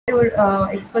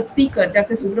Our expert speaker,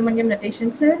 Dr. SUBRAMANIAN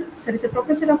NATESAN sir. Sir is a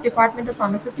professor of Department of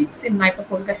Pharmaceutics in NIPA,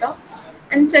 Kolkata.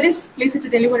 And sir is pleased to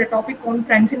deliver a topic on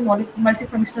trends in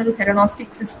multifunctional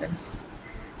theranostic systems.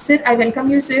 Sir, I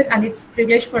welcome you, sir, and it's a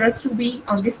privilege for us to be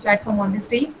on this platform on this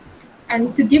day.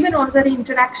 And to give an honorary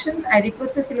introduction, I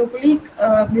request my fellow colleague,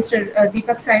 Mr.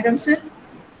 Deepak Sairam, sir,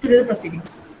 to do the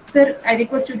proceedings. Sir, I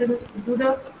request you to do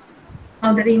the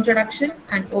honorary introduction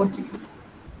and over to you.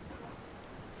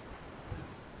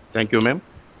 Thank you, ma'am.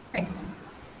 Thank you, sir.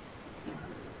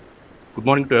 Good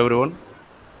morning to everyone.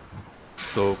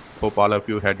 So, hope all of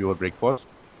you had your breakfast.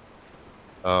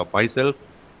 Myself,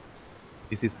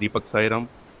 this is Deepak Sairam,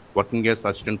 working as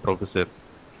Assistant Professor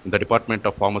in the Department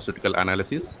of Pharmaceutical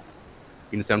Analysis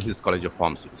in SHCP College of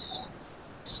Pharmacy.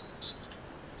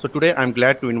 So today, I'm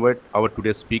glad to invite our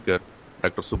today's speaker,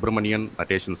 Dr. SUBRAMANIAN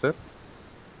NATESAN, sir.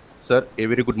 Sir, a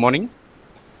very good morning.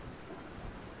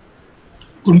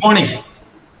 Good morning.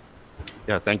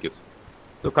 Yeah, thank you, sir.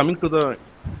 So coming to the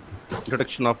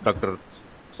introduction of Dr.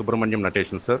 SUBRAMANIAN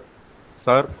NATESAN, sir.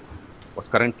 Sir was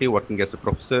currently working as a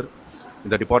professor in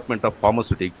the Department of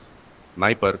Pharmaceutics,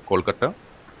 NIPA, Kolkata.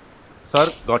 Sir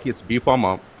got his B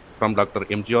Pharma from Dr.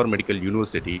 MGR Medical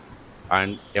University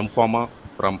and M Pharma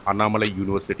from Annamalai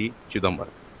University, Chidambaram.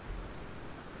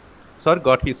 Sir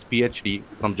got his PhD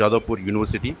from Jadavpur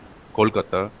University,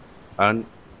 Kolkata, and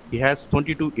he has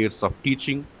 22 years of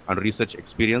teaching and research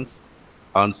experience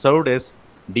and served as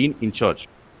Dean in Charge.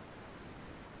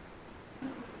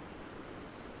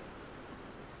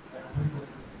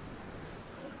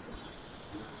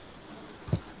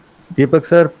 Deepak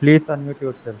sir, please unmute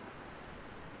yourself.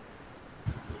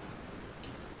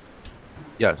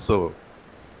 Yeah, so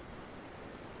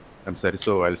I'm sorry,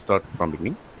 so I'll start from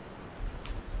beginning.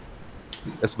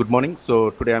 Yes, good morning.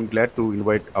 So today I'm glad to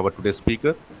invite our today's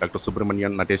speaker, Dr.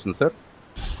 SUBRAMANIAN NATESAN, sir.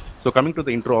 So coming to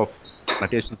the intro of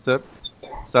NATESAN, sir.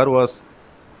 Sir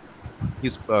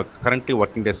he's currently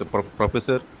working as a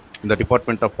professor in the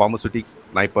Department of Pharmaceutics,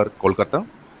 NIPA, Kolkata.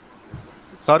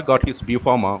 Sir got his B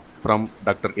Pharma from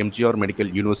Dr. MGR Medical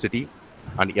University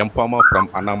and M Pharma from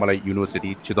Annamalai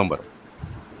University, Chidambaram.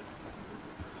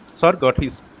 Sir got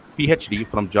his PhD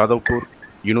from Jadavpur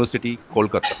University,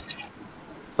 Kolkata.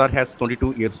 Sir has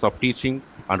 22 years of teaching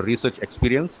and research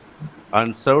experience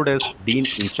and served as Dean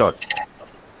in Charge,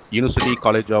 University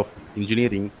College of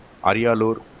Engineering,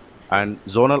 Aryalur, and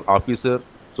Zonal Officer,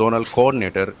 Zonal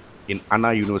Coordinator in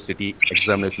Anna University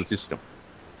Examination System.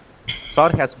 Sir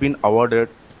has been awarded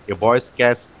a Boys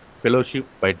Caste Fellowship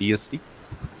by DST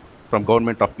from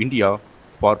Government of India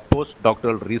for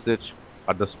postdoctoral research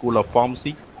at the School of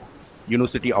Pharmacy,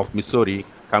 University of Missouri,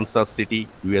 Kansas City,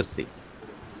 USA.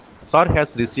 Sir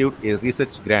has received a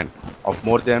research grant of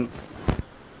more than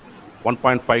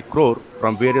 1.5 crore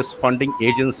from various funding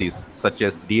agencies such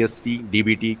as DST,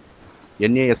 DBT,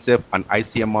 NASF, and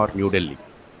ICMR New Delhi.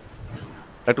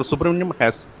 Dr. SUBRAMANIAN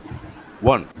has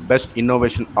won Best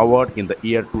Innovation Award in the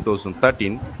year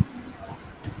 2013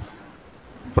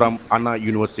 from Anna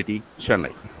University,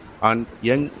 Chennai, and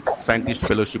Young Scientist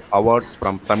Fellowship Award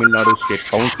from Tamil Nadu State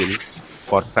Council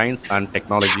for Science and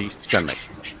Technology, Chennai.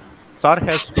 Sir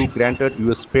has 2 granted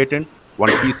US patent, 1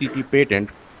 PCT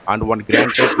patent, and 1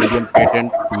 granted Indian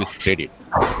patent to his credit.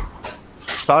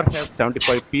 Sir has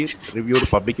 75 peer-reviewed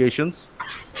publications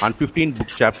and 15 book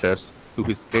chapters to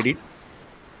his credit.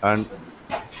 And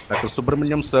Dr.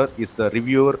 SUBRAMANIAN sir is the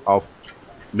reviewer of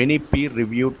many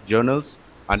peer-reviewed journals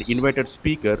and invited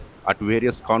speaker at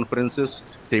various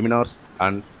conferences, seminars,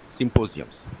 and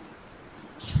symposiums.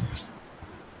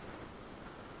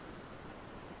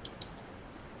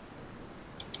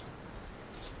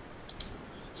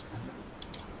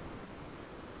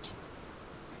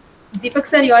 Deepak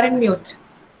sir, you are in mute.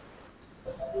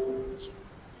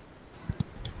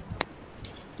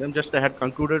 Then just I had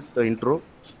concluded the intro.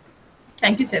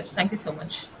 Thank you, sir. Thank you so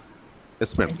much.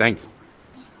 Yes, ma'am. Thanks.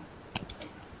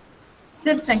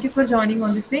 Sir, thank you for joining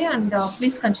on this day, and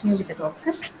please continue with the talk,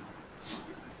 sir.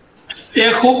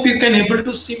 I hope you can able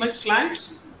to see my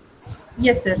slides.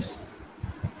 Yes, sir.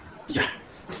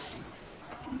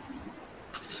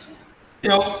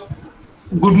 Yeah.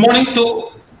 Good morning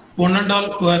to one and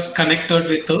all who has connected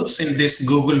with us in this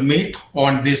Google Meet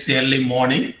on this early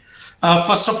morning.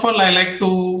 First of all, I like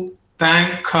to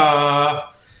thank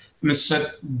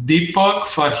Mr. Deepak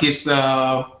for his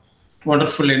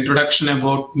wonderful introduction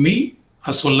about me,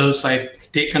 as well as I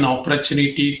take an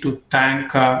opportunity to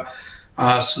thank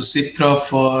Susitra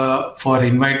for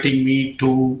inviting me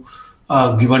to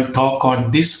give a talk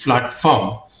on this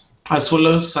platform, as well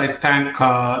as I thank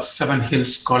Seven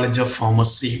Hills College of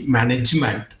Pharmacy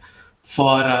Management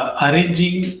for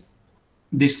arranging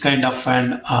this kind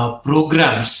of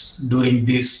programs during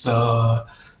this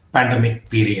pandemic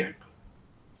period.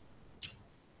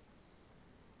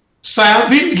 So I have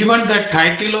been given the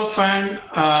title of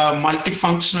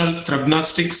multifunctional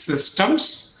theranostics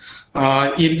systems,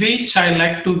 in which I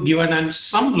like to give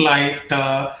some light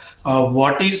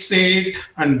what is it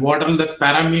and what are the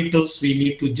parameters we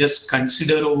need to just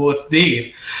consider over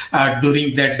there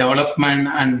during that development,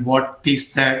 and what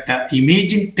is that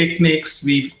imaging techniques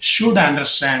we should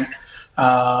understand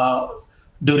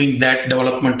during that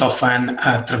development of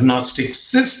theranostics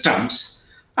systems.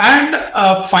 And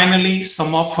finally,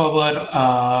 some of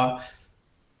our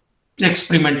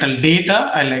experimental data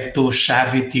I like to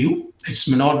share with you. It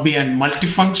may not be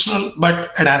multifunctional,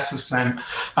 but it has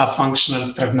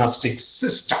functional theranostics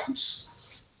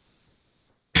systems.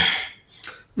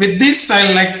 With this,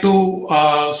 I like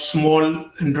to small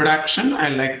introduction. I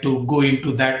like to go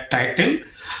into that title.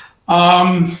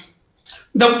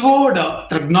 The word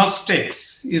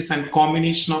theranostics is a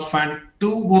combination of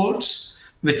two words,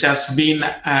 which has been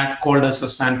called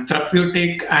as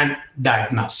therapeutic and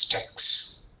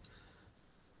diagnostics.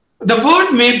 The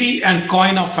word may be a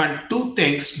coin of two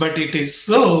things, but it is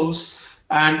serves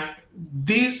and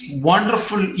this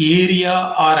wonderful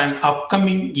area or an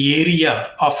upcoming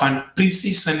area of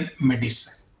precision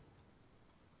medicine.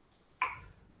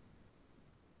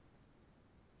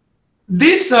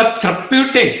 This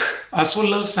therapeutic as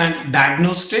well as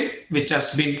diagnostic, which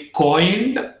has been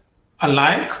coined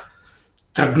alike,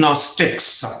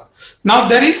 theranostics. Now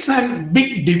there is a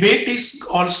big debate is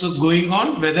also going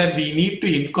on whether we need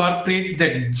to incorporate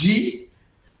the G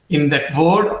in that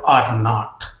word or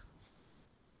not.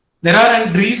 There are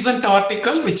a recent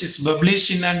article which is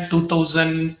published in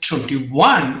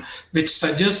 2021 which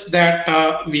suggests that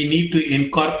we need to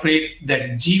incorporate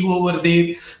that G over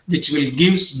there, which will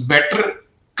give better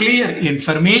clear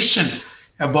information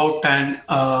about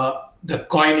the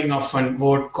coining of a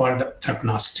word called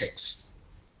theranostics.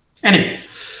 Anyway,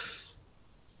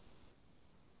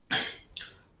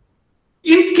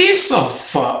 in case of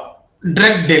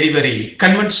drug delivery,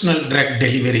 conventional drug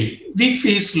delivery, we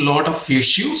face a lot of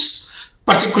issues.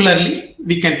 Particularly,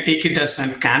 we can take it as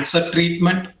a cancer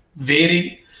treatment,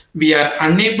 wherein we are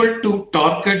unable to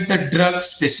target the drug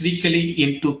specifically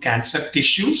into cancer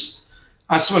tissues,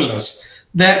 as well as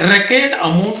the required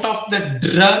amount of the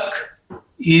drug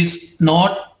is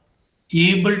not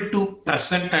able to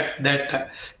present at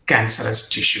that cancerous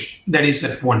tissue. That is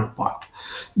at one part.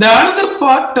 The other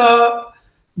part,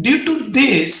 due to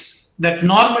this, that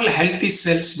normal healthy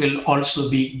cells will also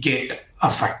be get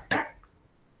affected.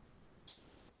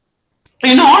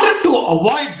 In order to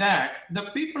avoid that, the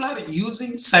people are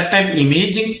using certain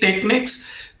imaging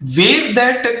techniques where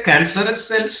that cancerous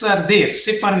cells are there.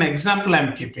 Say for an example,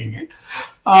 I'm keeping it.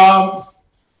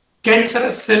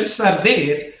 Cancerous cells are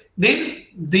there.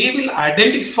 They will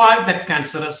identify that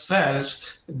cancerous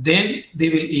cells, then they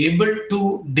will be able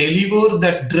to deliver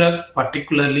the drug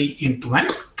particularly into an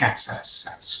cancerous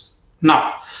cells.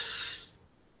 Now,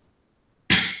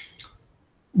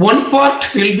 one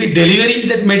part will be delivering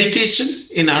that medication,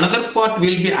 in another part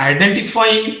will be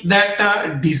identifying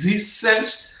that disease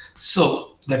cells,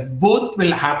 so that both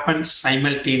will happen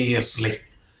simultaneously,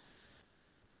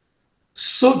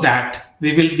 so that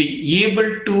we will be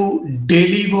able to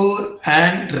deliver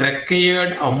and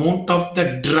required amount of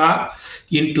the drug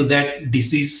into that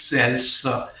disease cells.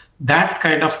 That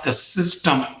kind of the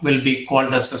system will be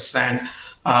called as a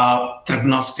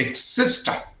theranostics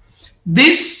system.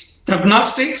 This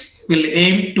theranostics will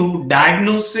aim to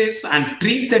diagnose and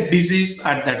treat the disease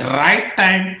at the right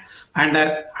time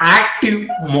under active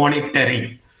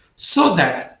monitoring, so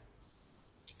that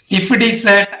if it is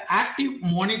at active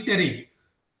monitoring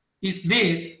is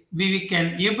there, we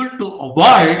can able to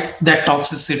avoid the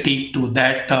toxicity to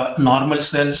that normal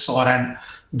cells or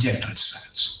general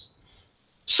cells.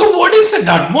 So what is the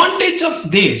advantage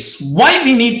of this? Why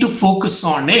we need to focus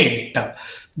on it?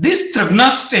 This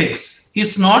theranostics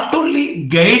is not only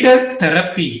guided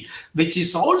therapy, which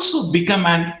is also become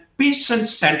an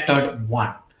patient-centered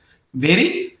one,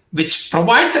 which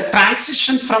provide the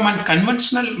transition from a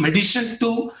conventional medicine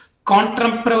to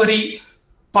contemporary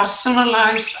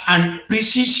personalized and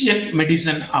precision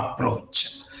medicine approach.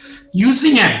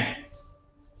 Using a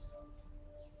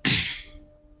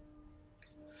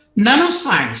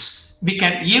nanoscience, we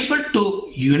can able to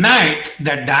unite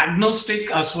the diagnostic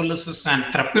as well as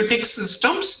therapeutic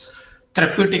systems,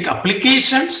 therapeutic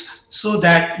applications, so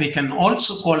that we can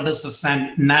also call this as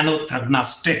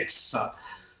nanotheranostics.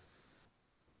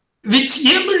 Which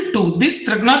this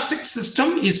theragnostic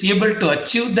system is able to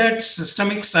achieve that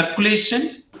systemic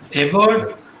circulation,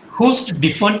 avoid host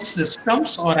defense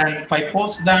systems, or if I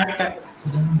pose that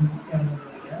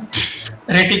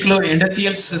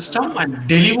reticuloendothelial system and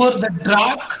deliver the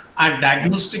drug and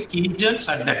diagnostic agents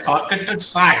at the targeted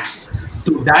sites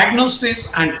to diagnosis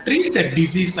and treat the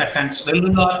disease at a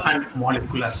cellular and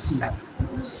molecular level.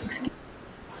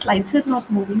 Slides are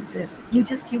not moving, sir. You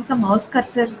just use a mouse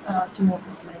cursor to move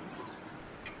the slides.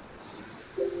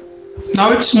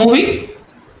 Now it's moving?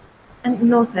 And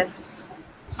no, sir.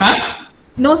 Huh?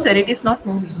 No, sir, it is not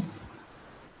moving.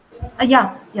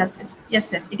 Yes, sir. Yes,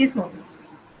 sir, it is moving.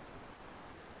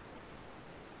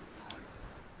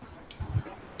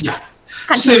 Yeah.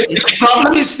 Continue, So if please. the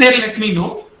problem is there, let me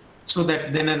know so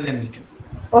that then and then we can.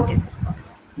 Okay, sir. Okay,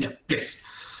 sir. Yeah, please.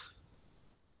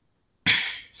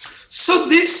 So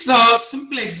this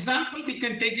simple example, we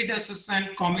can take it as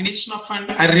a combination of a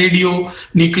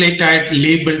radionucleotide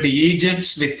labeled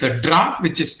agents with a drug,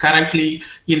 which is currently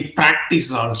in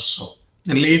practice also.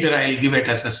 And later I'll give it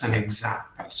as an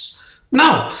examples.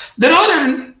 Now, there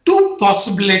are two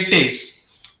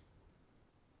possibilities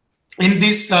in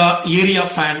this area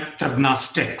of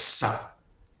theranostics.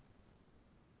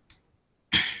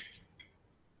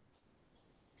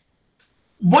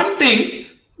 One thing,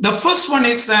 the first one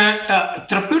is that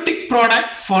therapeutic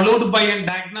product followed by a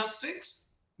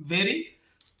diagnostics. Very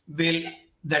well,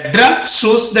 the drug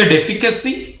shows that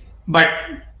efficacy, but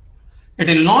it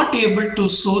will not able to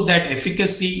show that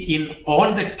efficacy in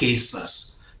all the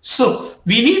cases. So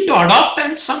we need to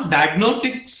adopt some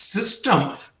diagnostic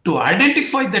system to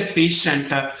identify the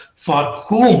patient for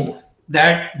whom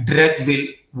that drug will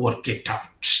work it out.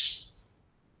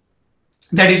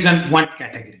 That is in one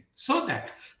category. So that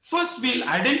first we'll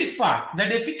identify the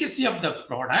efficacy of the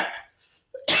product.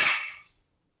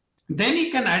 Then you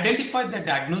can identify the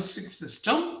diagnostic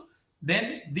system.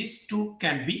 Then these two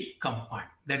can be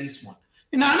combined. That is one.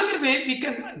 In another way, we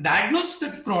can diagnose the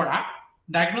product.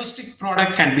 Diagnostic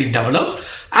product can be developed,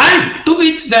 and to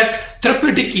which that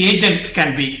therapeutic agent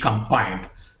can be combined.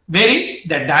 Wherein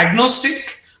the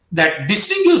diagnostic that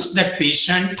distinguishes the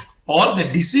patient or the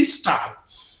disease type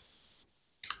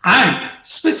and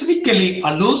specifically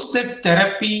allows the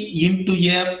therapy into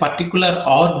a particular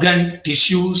organ,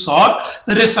 tissues, or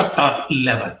receptor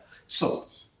level. So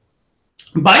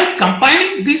by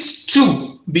combining these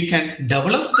two, we can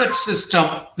develop that system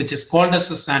which is called as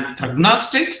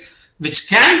theranostics, which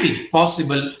can be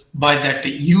possible by that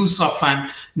use of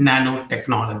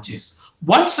nanotechnologies.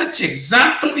 One such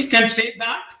example we can say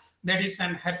that is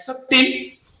an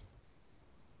Herceptin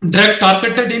drug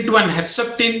targeted into an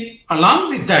Herceptin. Along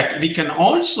with that, we can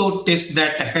also test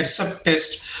that Hercept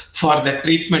test for the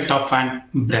treatment of an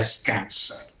breast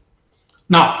cancer.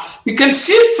 Now, you can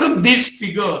see from this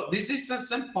figure, this is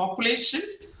a population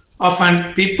of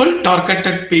people,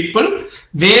 targeted people,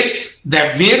 where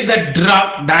the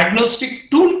drug diagnostic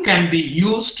tool can be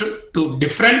used to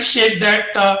differentiate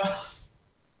that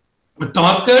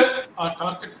target or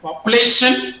target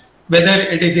population,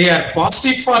 whether they are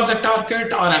positive for the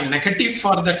target or a negative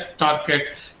for the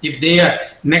target. If they are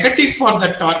negative for the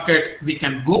target, we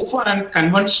can go for a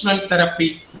conventional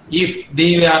therapy. If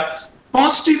they are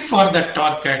positive for the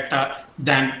target,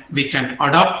 then we can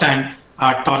adopt an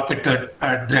targeted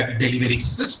drug delivery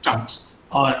systems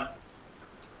or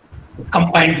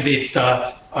combined with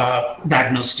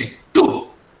diagnostic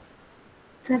tool.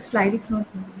 Sir, slide is not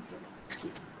moving, sir.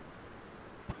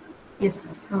 Yes, sir.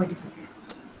 Now it is okay.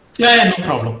 Yeah, no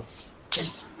problem.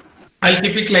 Yes. I'll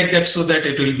keep it like that so that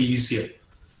it will be easier.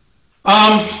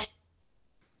 Now,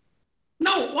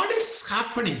 what is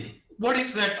happening? What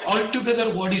is that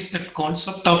altogether? What is that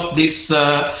concept of these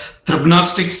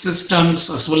theranostics systems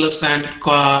as well as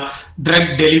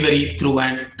drug delivery through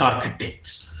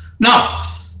targetics? Now,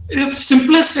 the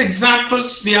simplest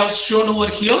examples we have shown over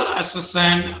here as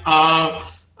a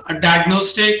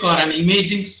diagnostic or an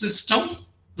imaging system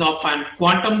of a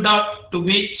quantum dot to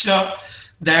which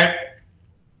that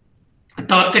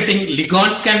targeting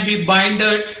ligand can be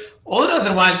binded, or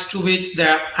otherwise to which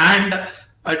the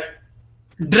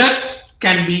drug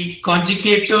can be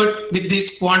conjugated with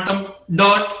this quantum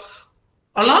dot.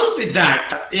 Along with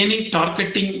that, any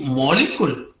targeting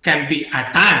molecule can be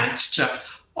attached,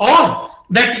 or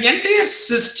that entire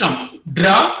system,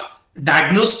 drug,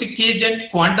 diagnostic agent,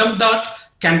 quantum dot,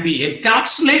 can be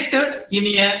encapsulated in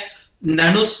a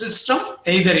nanosystem.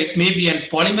 Either it may be a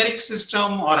polymeric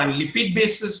system or a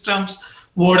lipid-based systems,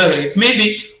 whatever it may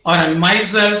be, or a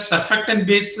micelle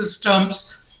surfactant-based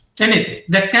systems, anything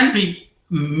that can be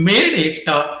made it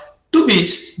to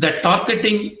which the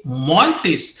targeting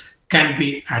moieties can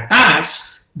be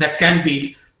attached, that can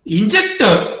be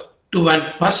injected to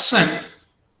a person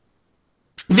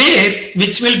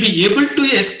which will be able to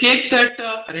escape that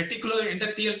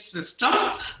reticuloendothelial system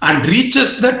and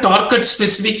reaches the target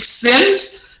specific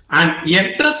cells and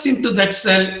enters into that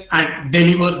cell and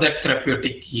deliver that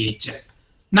therapeutic agent.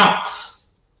 Now,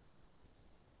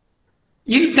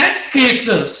 in that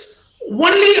cases,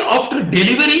 only after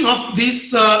delivering of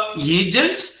these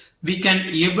agents, we can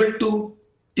able to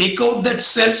take out that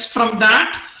cells from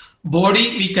that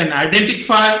body. We can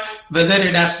identify whether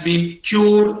it has been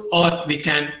cured or we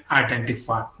can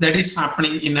identify. That is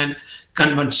happening in a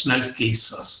conventional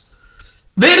cases.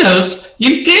 Whereas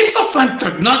in case of a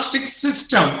prognostic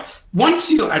system,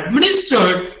 once you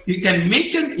administered, you can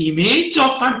make an image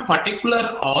of a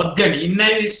particular organ,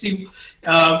 invasive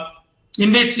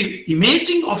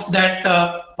imaging of that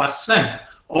person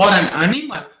or an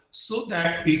animal, so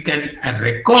that we can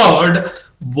record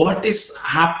what is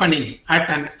happening at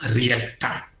a real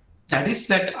time. That is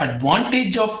that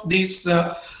advantage of these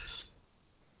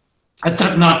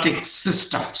prognostic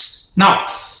systems. Now,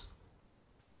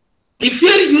 if you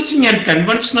are using a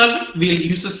conventional, we'll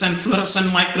use a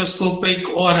fluorescent microscopic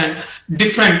or a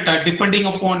different, depending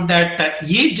upon that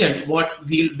agent, what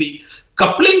we'll be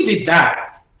coupling with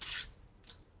that,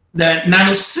 the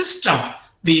nano system,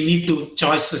 we need to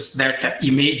choose that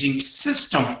imaging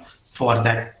system for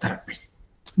that therapy.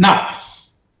 Now,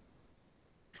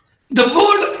 the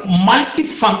word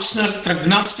multifunctional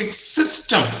prognostic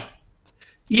system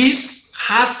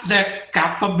has that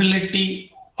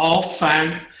capability of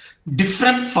an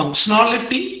different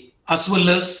functionality as well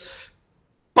as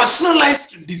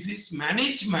personalized disease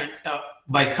management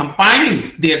by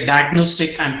combining their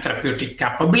diagnostic and therapeutic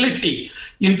capability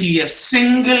into a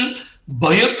single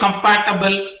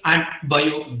biocompatible and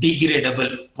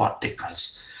biodegradable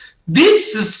particles.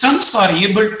 These systems are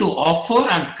able to offer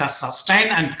and sustain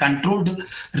and control the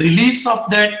release of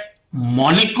that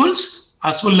molecules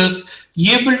as well as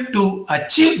able to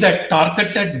achieve that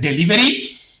targeted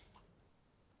delivery.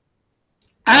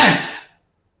 And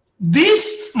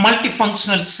these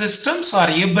multifunctional systems are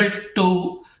able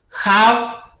to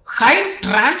have high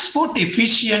transport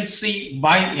efficiency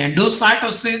by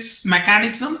endocytosis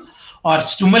mechanism or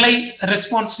stimuli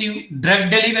responsive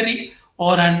drug delivery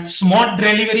or a smart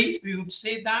delivery, we would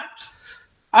say that.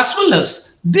 As well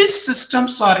as these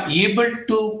systems are able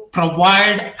to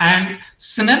provide an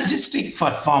synergistic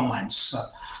performance,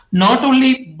 not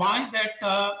only by that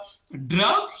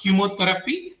drug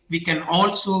chemotherapy, we can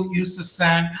also use this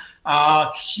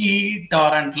heat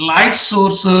or an light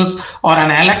sources or an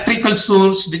electrical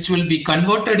source which will be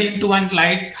converted into an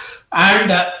light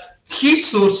and heat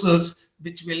sources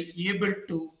which will be able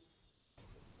to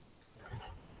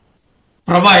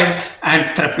provide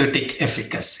an therapeutic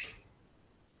efficacy.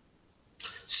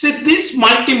 So this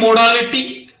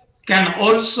multimodality can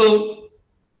also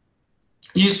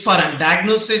use for a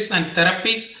diagnosis and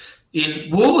therapies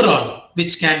in overall,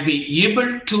 which can be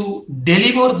able to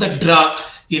deliver the drug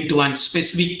into a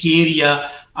specific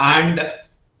area and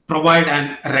provide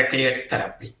an required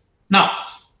therapy. Now,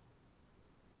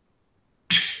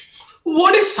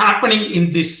 what is happening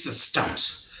in these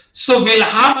systems? So we'll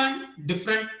have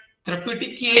different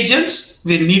therapeutic agents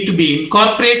will need to be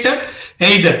incorporated.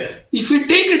 Either if you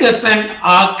take it as an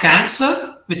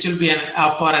cancer, which will be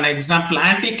for an example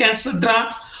anti-cancer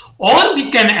drugs, or we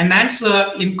can enhance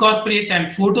incorporate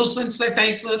and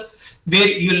photosensitizer where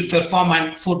you will perform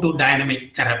a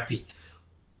photodynamic therapy.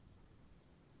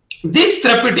 These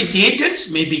therapeutic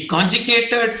agents may be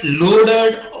conjugated,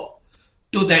 loaded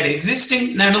to that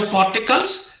existing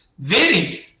nanoparticles,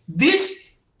 wherein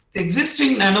these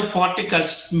existing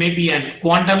nanoparticles may be an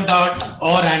quantum dot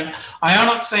or an ion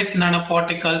oxide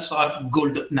nanoparticles or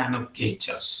gold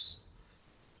nanocages.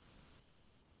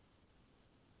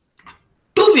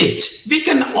 To which we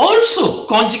can also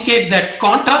conjugate that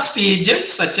contrast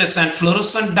agents such as an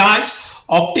fluorescent dyes,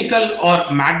 optical or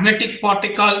magnetic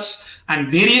particles and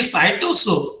various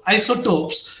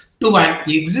isotopes to an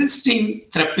existing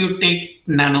therapeutic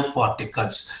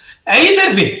nanoparticles.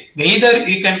 Either way, whether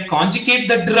you can conjugate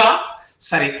the drug,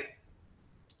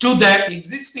 to that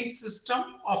existing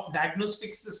system of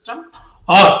diagnostic system,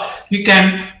 or you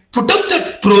can put up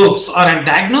the probes or a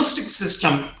diagnostic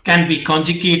system can be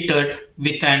conjugated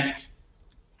with an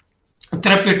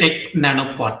therapeutic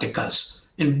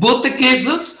nanoparticles. In both the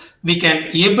cases, we can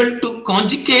able to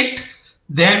conjugate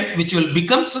them, which will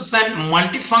become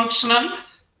multifunctional,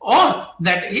 or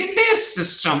that entire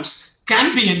systems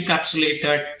can be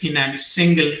encapsulated in a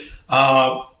single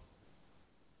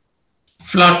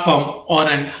platform or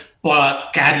an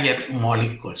carrier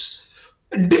molecules.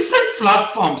 Different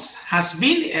platforms has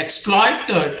been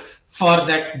exploited for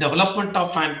that development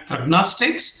of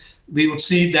prognostics, we would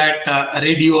see that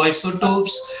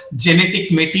radioisotopes,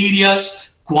 genetic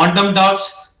materials, quantum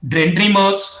dots,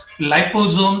 dendrimers,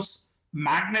 liposomes,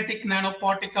 magnetic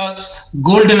nanoparticles,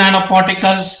 gold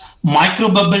nanoparticles,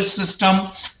 microbubble system,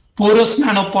 porous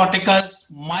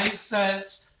nanoparticles,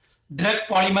 micelles, drug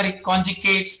polymeric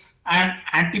conjugates, and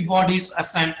antibodies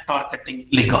as an targeting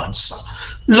ligands.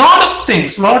 Lot of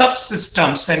things, lot of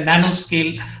systems and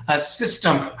nanoscale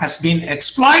system has been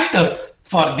exploited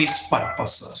for these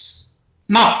purposes.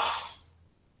 Now,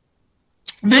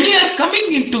 when you are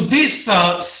coming into this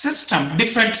system,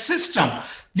 different system,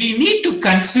 we need to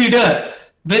consider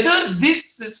whether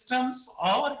these systems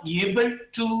are able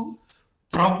to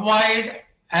provide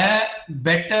a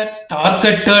better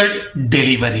targeted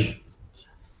delivery.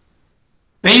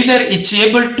 Whether it's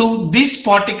able to, these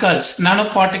particles,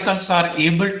 nanoparticles are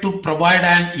able to provide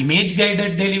an image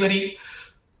guided delivery,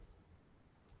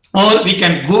 or we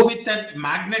can go with a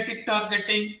magnetic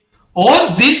targeting, or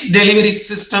this delivery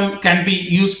system can be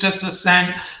used as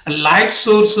a light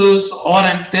sources or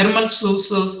an thermal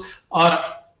sources, or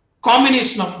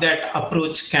combination of that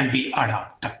approach can be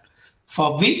adopted,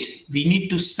 for which we need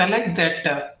to select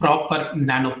that proper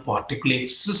nanoparticulate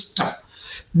system.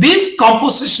 This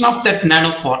composition of that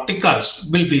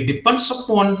nanoparticles will be depends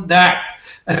upon the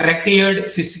required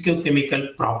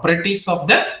physicochemical properties of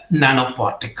the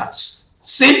nanoparticles,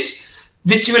 since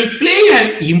which will play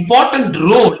an important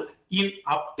role in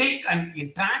uptake and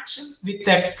interaction with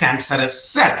the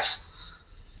cancerous cells.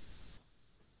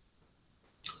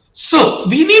 So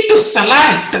we need to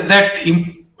select that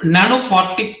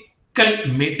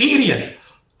nanoparticle material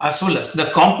as well as the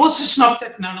composition of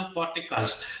that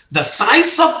nanoparticles, the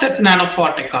size of that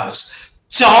nanoparticles,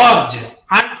 charge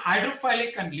and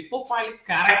hydrophilic and lipophilic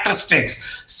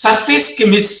characteristics, surface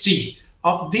chemistry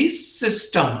of this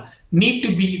system need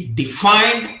to be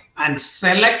defined and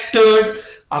selected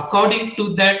according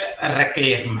to that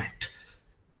requirement.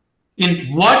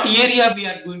 In what area we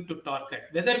are going to target,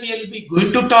 whether we will be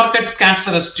going to target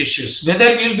cancerous tissues,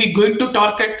 whether we will be going to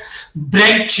target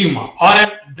brain tumor or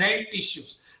brain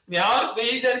tissues, whether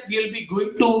we will be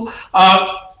going to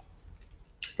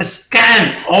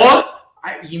scan or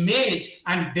image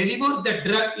and deliver the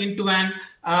drug into an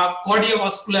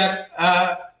cardiovascular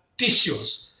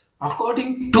tissues.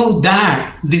 According to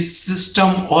that, this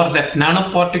system or that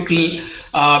nanoparticle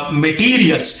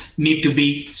materials need to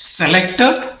be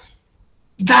selected.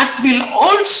 That will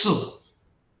also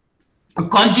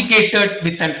conjugated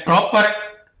with a proper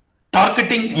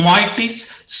targeting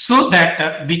moieties, so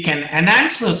that we can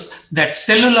enhance that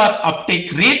cellular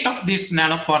uptake rate of these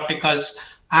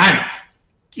nanoparticles, and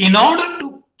in order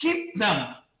to keep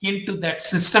them into that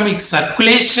systemic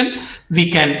circulation, we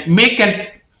can make an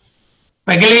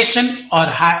pegylation or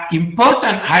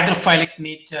important hydrophilic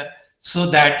nature, so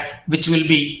that which will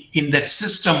be in the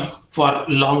system for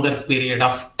longer period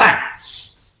of time.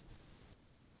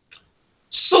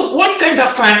 So what kind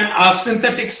of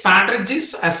synthetic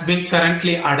strategies has been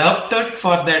currently adopted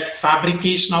for that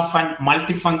fabrication of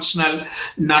multifunctional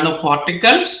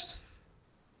nanoparticles?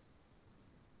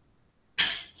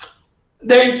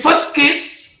 The first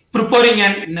case, preparing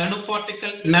a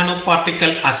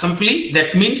nanoparticle assembly.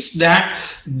 That means that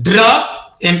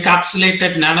drug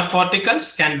encapsulated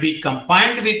nanoparticles can be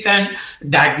combined with an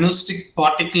diagnostic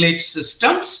particulate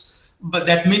systems. But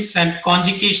that means a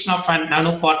conjugation of a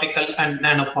nanoparticle and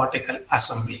nanoparticle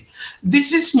assembly.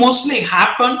 This is mostly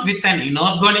happened with an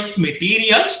inorganic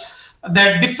materials.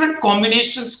 That different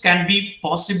combinations can be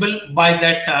possible by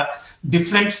that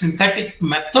different synthetic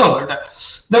method.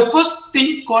 The first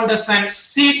thing called as a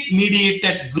seed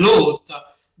mediated growth,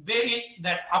 wherein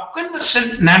that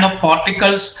upconversion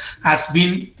nanoparticles has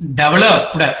been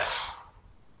developed.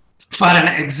 For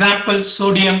an example,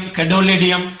 sodium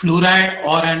gadolinium fluoride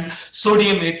or an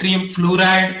sodium yttrium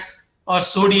fluoride or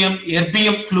sodium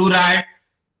erbium fluoride,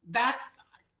 that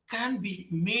can be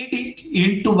made it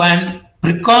into an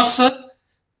precursor,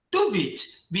 to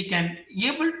which we can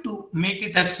able to make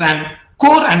it as an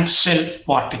core and shell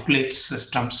particulate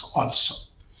systems also.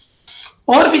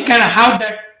 Or we can have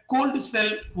that cold cell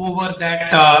over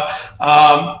that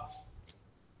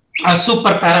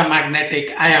super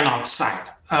paramagnetic ion oxide.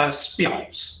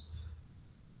 Spheres.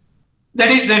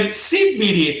 That is a seed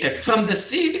mediated. From the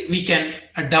seed, we can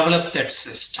develop that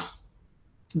system.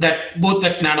 That both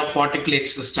that nanoparticulate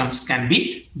systems can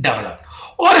be developed.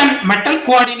 Or a metal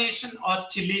coordination or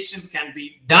chelation can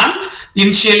be done.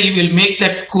 Initially, we will make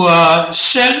that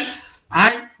shell,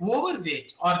 and over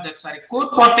which, or that core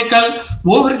particle,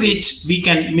 over which we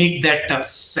can make that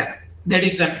cell. That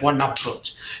is one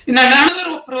approach. In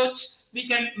another approach, we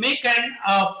can make an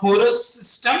porous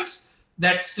systems,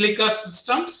 that silica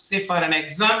systems, say for an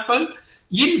example,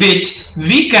 in which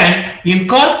we can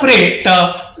incorporate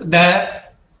the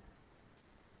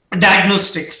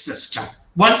diagnostic system.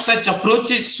 One such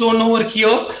approach is shown over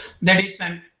here, that is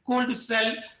an cold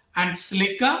cell and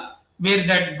silica, where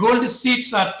that gold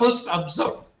seeds are first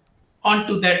absorbed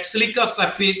onto that silica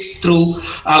surface through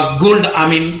a gold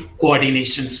amine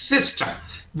coordination system,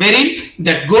 wherein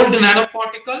that gold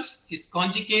nanoparticles is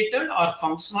conjugated or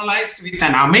functionalized with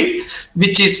an amine,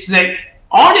 which is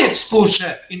on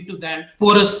exposure into the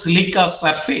porous silica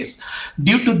surface.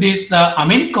 Due to this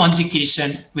amine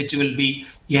conjugation, which will be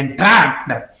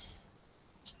entrapped,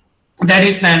 that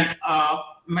is an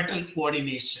metal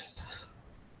coordination.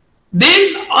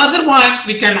 Then otherwise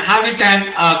we can have it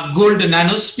an gold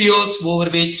nanospheres over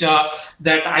which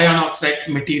that iron oxide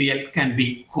material can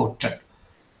be coated.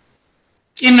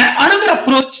 In another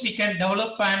approach, we can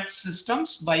develop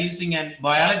systems by using an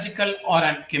biological or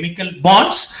an chemical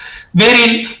bonds,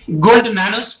 wherein gold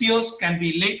nanospheres can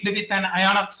be linked with an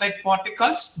iron oxide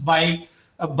particles by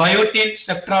a biotin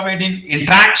septravidin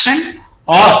interaction,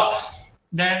 or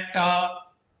that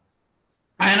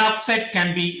iron oxide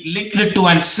can be linked to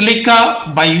an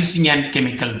silica by using an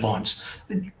chemical bonds.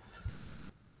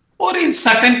 Or in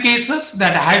certain cases,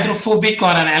 that hydrophobic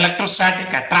or an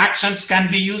electrostatic attractions can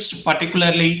be used,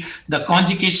 particularly the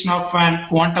conjugation of an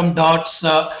quantum dots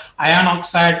iron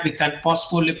oxide with an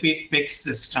phospholipid PEG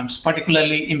systems,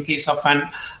 particularly in case of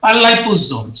an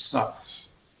liposomes.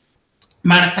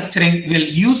 Manufacturing will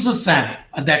use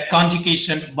that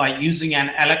conjugation by using an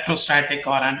electrostatic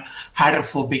or an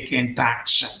hydrophobic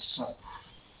interactions.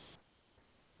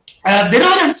 There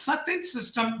are in certain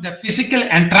systems the physical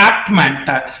entrapment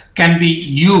can be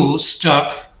used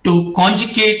to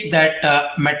conjugate that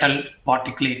metal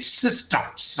particulate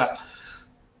systems.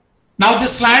 Now the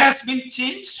slide has been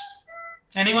changed.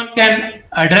 Anyone can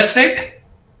address it?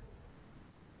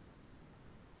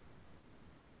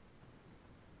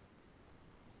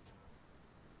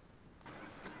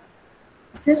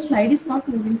 Sir, slide is not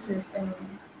moving, sir.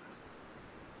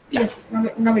 Yes,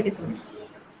 now it is moving.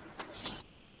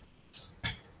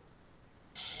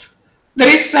 There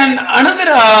is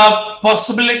another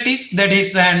possibilities, that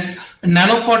is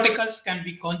nanoparticles can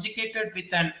be conjugated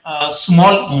with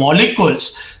small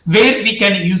molecules, where we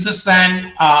can use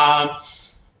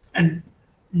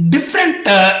different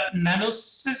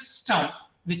nanosystem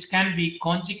which can be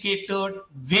conjugated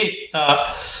with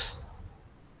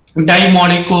dye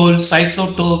molecules,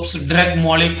 isotopes, drug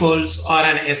molecules, or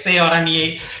an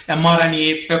siRNA,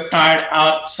 mRNA, peptide,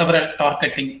 or several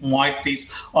targeting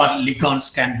moieties or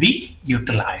ligands can be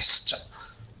utilized.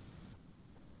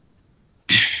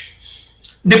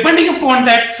 Depending upon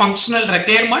that functional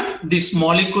requirement, these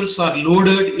molecules are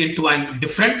loaded into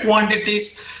different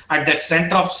quantities at the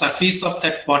center of surface of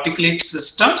that particulate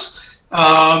systems.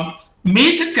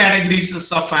 Major categories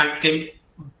of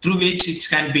through which it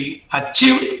can be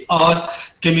achieved or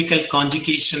chemical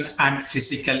conjugation and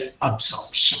physical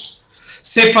absorption.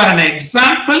 Say for an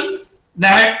example,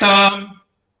 that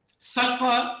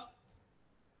sulfur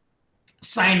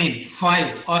cyanine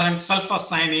 5 or sulfur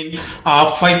cyanine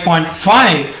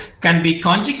 5.5 can be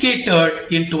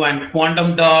conjugated into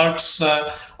quantum dots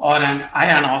or an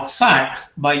iron oxide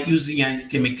by using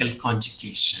chemical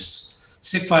conjugations.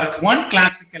 Say for one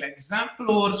classical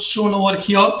example shown over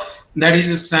here, that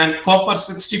is copper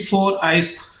 64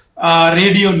 is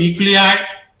radionuclide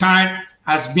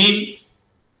has been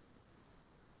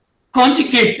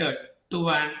conjugated to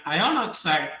an iron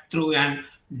oxide through an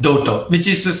DOTA, which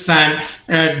is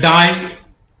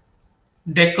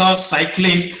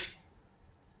didecacycline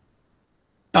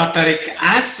tartaric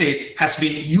acid, has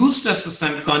been used as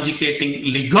a conjugating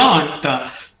ligand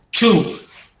to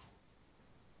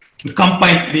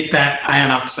combine with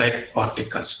iron oxide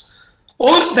particles.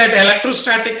 Or that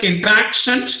electrostatic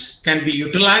interaction can be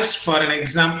utilized. For an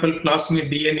example, plasmid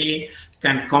DNA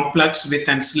can complex with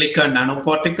silica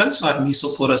nanoparticles or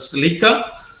mesoporous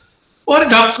silica, or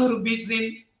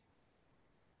doxorubicin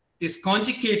is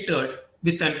conjugated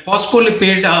with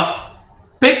phospholipid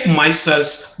PEG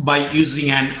micelles by using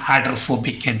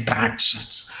hydrophobic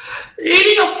interactions.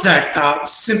 Any of that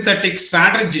synthetic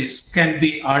strategies can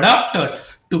be adopted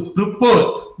to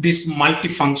prepare these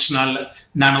multifunctional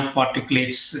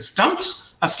nanoparticulate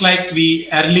systems. As like we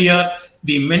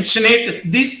mentioned it,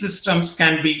 these systems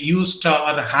can be used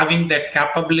or having that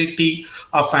capability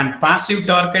of passive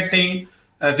targeting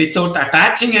without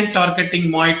attaching and targeting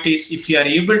moieties. If you are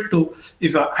able to,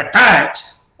 attach,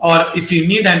 or if you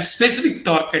need a specific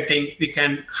targeting, we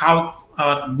can have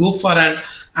go for an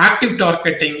active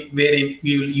targeting, wherein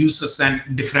we will use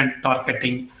different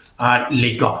targeting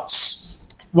ligands.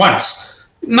 Once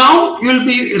Now you'll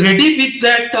be ready with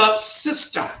that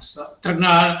systems,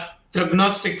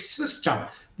 diagnostic system,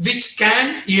 which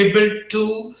can able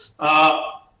to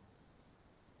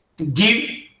give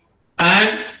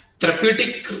an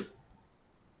therapeutic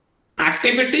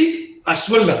activity as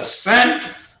well as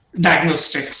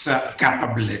diagnostics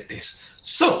capabilities.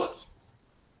 So,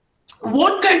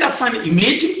 what kind of an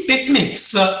imaging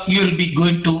techniques you will be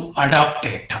going to adopt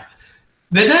it?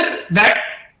 Whether that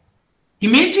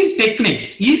imaging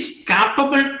technique is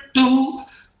capable to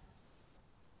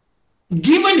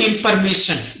give an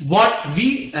information what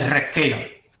we require.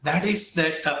 That is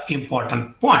that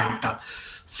important point,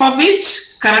 for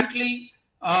which currently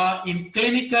in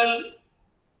clinical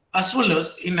as well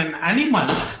as in an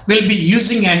animal will be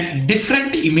using a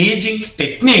different imaging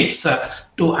techniques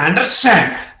to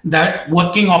understand that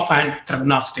working of an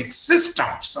diagnostic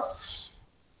systems.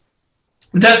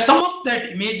 There are some of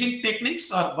that imaging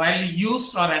techniques are widely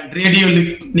used or in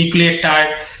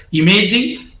radionucleotide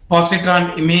imaging,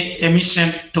 positron emission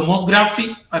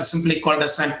tomography, or simply called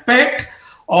as an PET,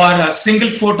 or a single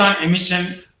photon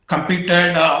emission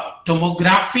computed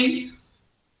tomography,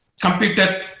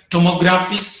 computed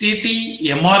tomography, CT,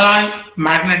 MRI,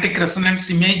 magnetic resonance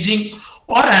imaging,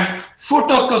 or an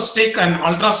photoacoustic and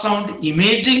ultrasound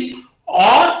imaging,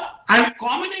 or a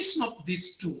combination of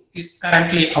these two is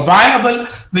currently available,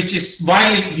 which is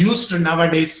widely used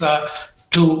nowadays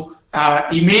to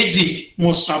imaging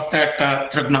most of that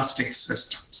diagnostic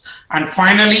systems. And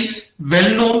finally,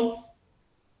 well-known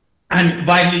and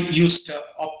widely used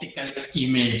optical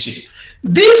imaging.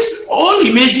 These all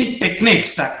imaging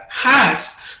techniques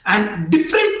has and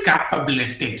different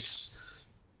capabilities.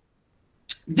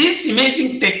 These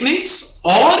imaging techniques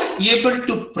are able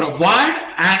to provide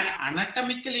an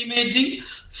anatomical imaging,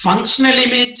 functional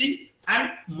imaging,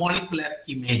 and molecular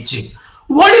imaging.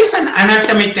 What is an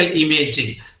anatomical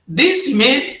imaging? These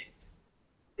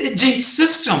imaging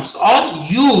systems are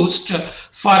used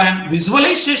for an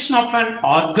visualization of an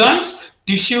organs,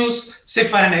 tissues, say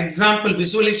for an example,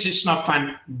 visualization of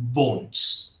an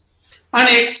bones. An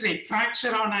X-ray,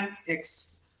 fracture on an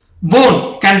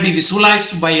bone can be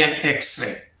visualized by an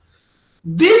X-ray.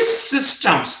 These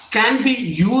systems can be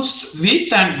used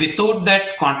with and without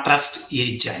that contrast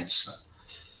agents.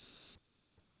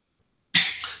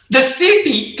 The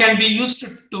CT can be used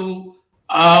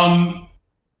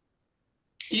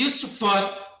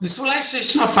for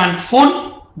visualization of an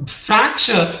bone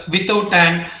fracture without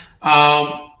an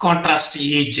contrast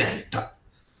agent.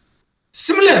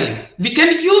 Similarly, we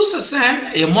can use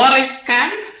an MRI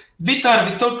scan with or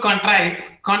without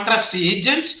contrast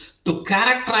agents to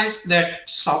characterize that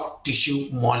soft tissue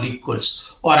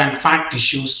molecules or in fat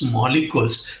tissues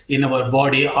molecules in our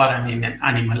body or in an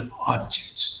animal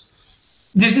organs.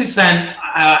 This is an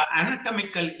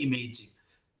anatomical imaging.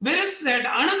 Whereas that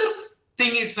another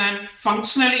thing is an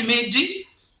functional imaging,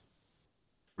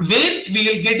 where we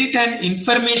will get it an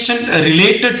information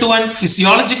related to a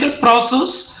physiological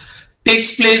process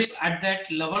takes place at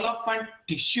that level of a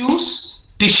tissue,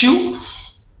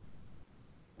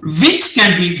 which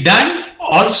can be done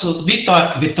also with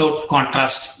or without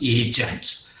contrast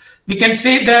agents. We can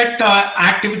say that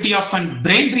activity of a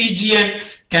brain region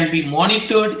can be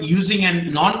monitored using a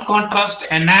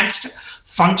non-contrast enhanced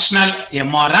functional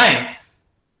MRI.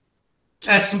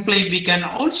 Simply, we can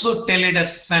also tell it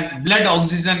as a blood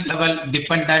oxygen level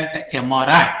dependent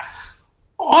MRI.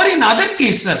 Or in other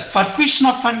cases, perfusion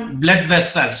of blood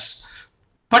vessels,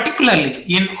 particularly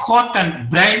in heart and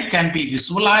brain, can be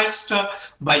visualized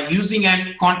by using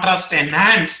a contrast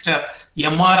enhanced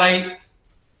MRI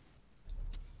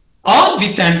or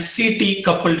with an CT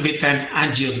coupled with an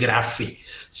angiography.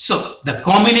 So the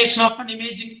combination of an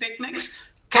imaging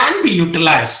techniques can be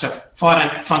utilized for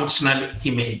a functional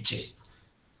imaging.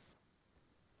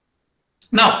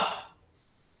 Now,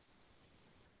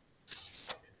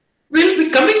 we'll be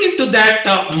coming into that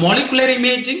molecular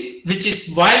imaging, which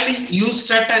is widely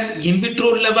used at an in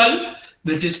vitro level,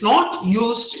 which is not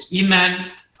used in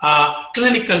an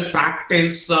clinical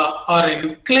practice or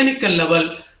in clinical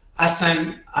level as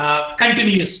an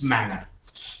continuous manner.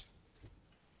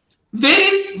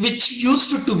 Wherein which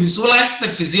used to visualize the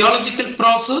physiological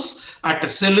process at a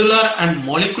cellular and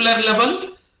molecular level,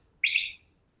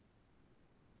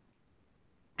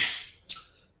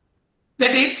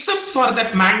 that except for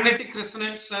that magnetic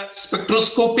resonance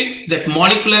spectroscopy, that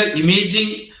molecular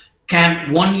imaging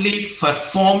can only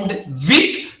performed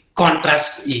with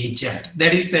contrast agent.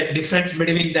 That is the difference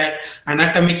between that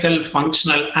anatomical,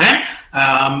 functional,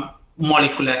 and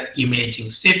molecular imaging.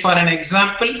 Say for an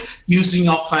example, using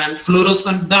of an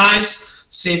fluorescent dyes,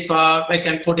 say I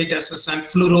can put it as a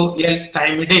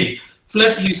fluorothymidine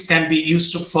Flood can be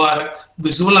used for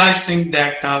visualizing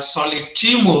that solid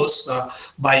tumors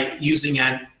by using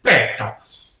an PET.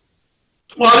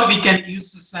 Or we can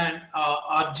use this an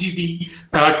RGD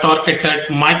targeted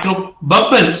micro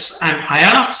bubbles and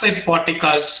iron oxide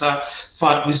particles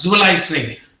for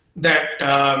visualizing that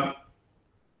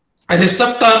a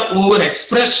receptor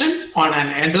overexpression on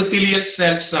an endothelial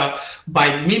cells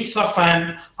by means of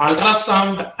an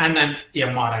ultrasound and an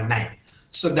mRNA.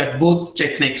 So that both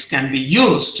techniques can be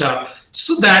used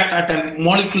so that at a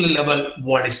molecular level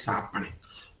what is happening.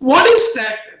 What is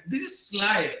that? This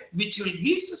slide which will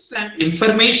give us an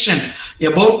information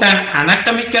about an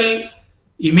anatomical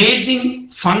imaging,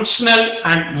 functional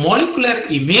and molecular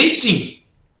imaging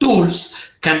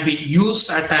tools can be used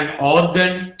at an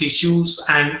organ, tissues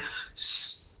and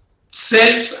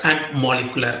cells and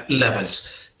molecular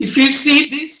levels. If you see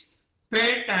this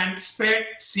PET and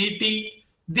SPET, CT,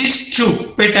 these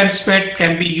two PET and SPET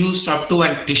can be used up to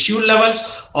an tissue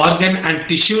levels, organ and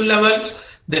tissue levels.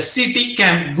 The CT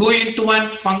can go into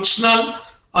one functional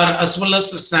or as well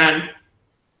as an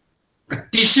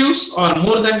tissues or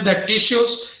more than the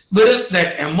tissues, whereas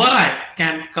that MRI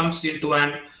can comes into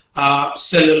an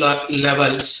cellular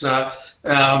levels.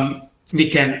 We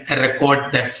can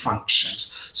record that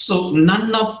functions. So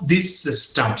none of these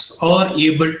systems are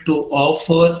able to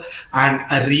offer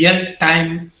a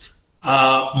real-time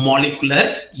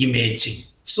molecular imaging.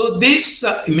 So this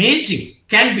imaging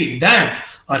can be done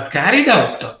or carried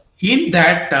out in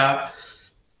that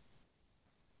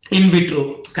in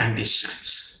vitro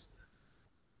conditions.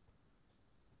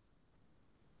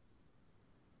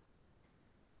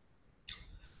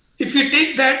 If you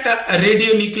take that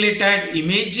radionuclide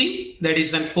imaging, that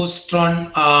is a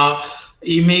positron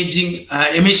imaging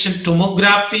emission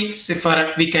tomography,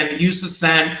 so we can use a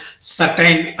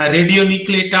certain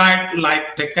radionuclide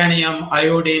like titanium,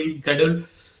 iodine,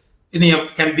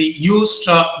 gadolinium can be used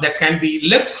that can be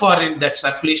left for in that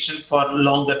circulation for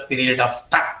longer period of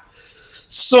time.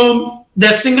 So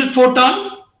the single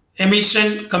photon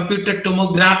emission computed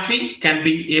tomography can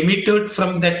be emitted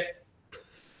from that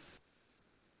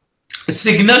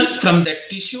signal from the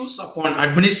tissues upon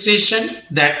administration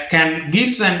that can give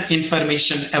some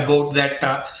information about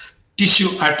that tissue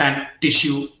at an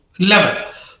tissue level.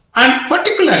 And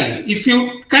particularly if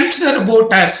you consider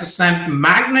about as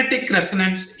magnetic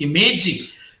resonance imaging,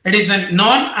 it is a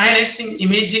non-ionizing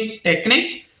imaging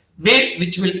technique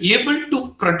which will able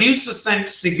to produce a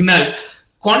signal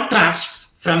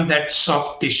contrast from that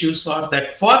soft tissues, or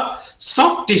that for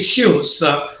soft tissues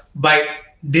by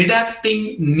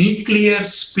deducting nuclear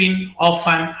spin of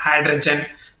an hydrogen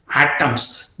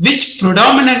atoms which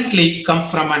predominantly come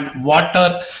from an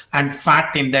water and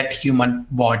fat in that human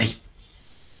body.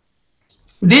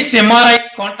 This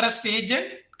MRI contrast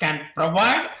agent can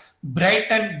provide bright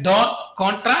and dark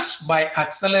contrast by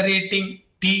accelerating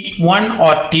T1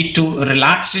 or T2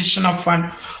 relaxation of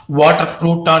an water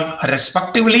proton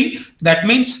respectively. That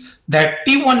means that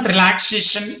T1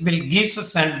 relaxation will give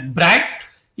us a bright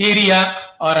area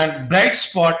or a bright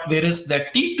spot, whereas the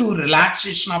T2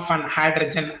 relaxation of an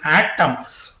hydrogen atom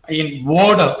in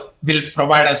water will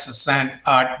provide us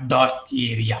a dark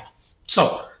area.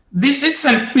 So this is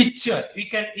a picture. We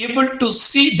can able to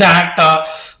see that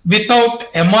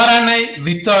without mRNA,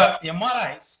 with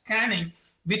MRI scanning,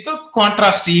 without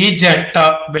contrast agent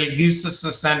will give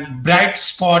us a bright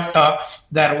spot.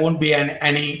 There won't be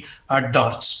any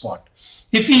dark spot.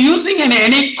 If you're using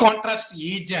any contrast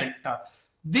agent,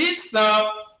 this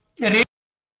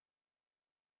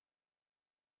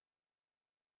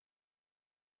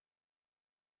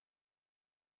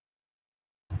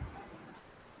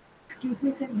Excuse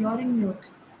me, sir, you're in mute.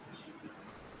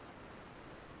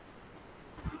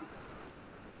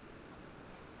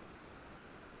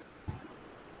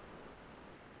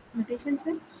 Notation,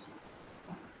 sir?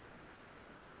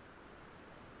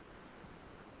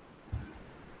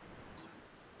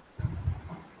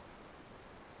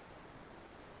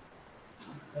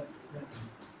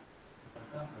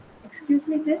 Excuse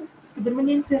me, sir.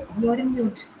 Subramanian, sir, you're in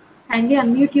mute. Kindly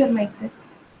unmute your mic, sir.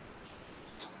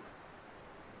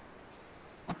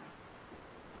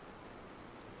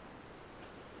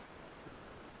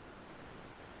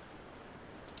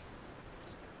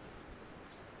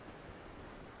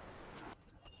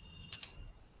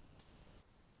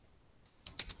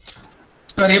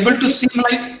 You are able to see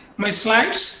my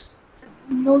slides?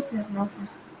 No, sir. No, sir.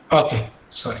 Okay,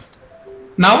 sorry.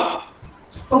 Now?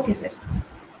 Okay, sir.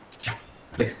 Yeah,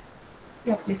 please.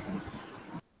 Yeah, please come.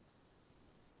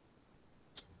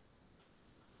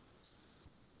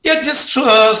 Yeah, just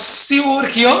see over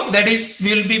here. That is,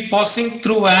 we'll be passing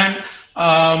through an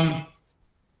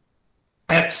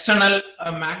external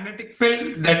magnetic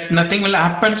field, that nothing will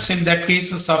happen in that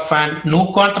cases of an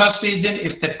no contrast agent.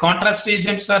 If that contrast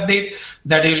agents are there,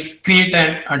 that will create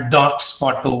a dark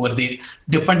spot over there,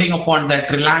 depending upon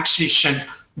that relaxation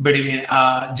between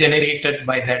generated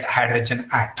by that hydrogen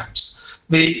atoms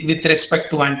with respect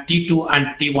to an T2 and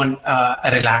T1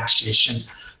 relaxation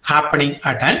happening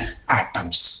at an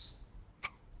atoms.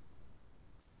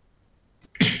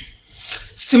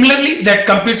 Similarly, that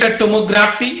computer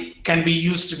tomography can be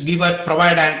used to give or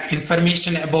provide an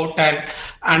information about an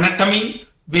anatomy,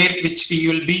 which we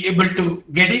will be able to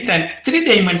get it, and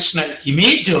three-dimensional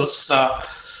images.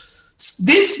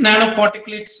 These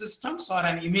nanoparticulate systems or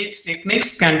an image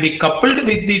techniques can be coupled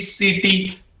with this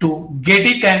CT to get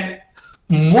it and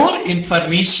more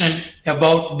information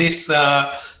about this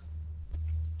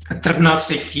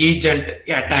theranostic agent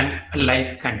at an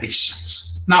live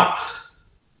conditions. Now,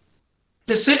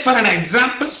 to say for an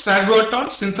example, Sago et al.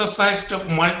 Synthesized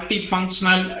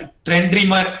multifunctional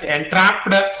trendrimer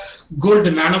entrapped gold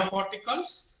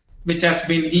nanoparticles, which has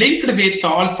been linked with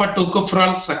alpha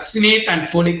tocopherol succinate and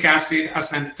folic acid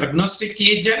as an theranostic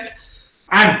agent,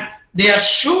 and they are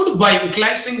showed by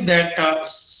utilizing that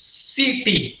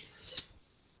CT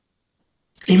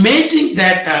imaging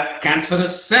that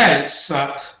cancerous cells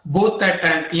both at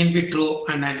an in vitro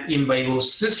and an in vivo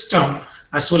system,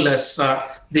 as well as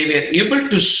they were able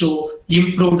to show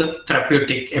improved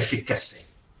therapeutic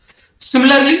efficacy.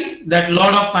 Similarly, that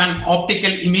lot of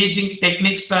optical imaging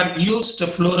techniques are used.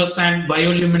 Fluorescent,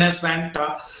 bioluminescent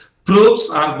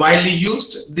probes are widely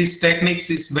used. This techniques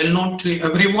is well known to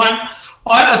everyone,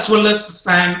 or as well as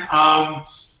an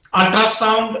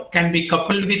ultrasound can be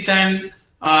coupled with an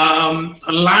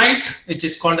light, which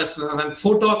is called as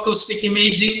photoacoustic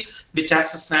imaging, which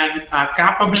has an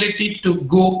capability to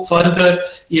go further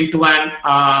into an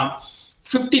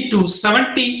 50 to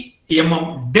 70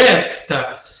 mm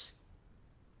depth,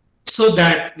 so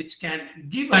that which can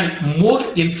give more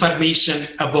information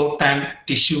about an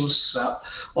tissues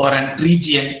or an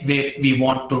region where we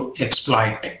want to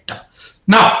exploit it.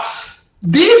 Now,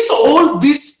 all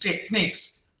these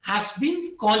techniques has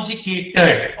been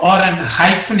conjugated or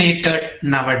hyphenated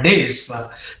nowadays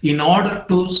in order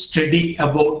to study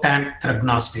about an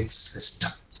theranostic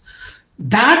system.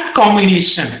 That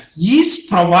combination is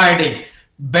providing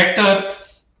better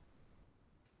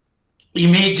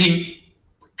imaging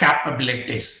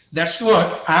capabilities. That's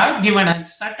what I have given a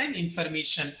certain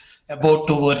information about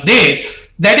over there.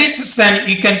 That is,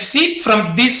 you can see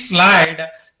from this slide,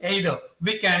 either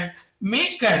we can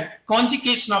make a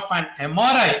conjugation of an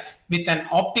MRI with an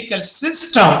optical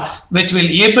system, which will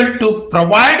be able to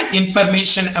provide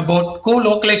information about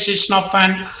co-localization of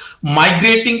an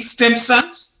migrating stem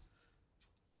cells,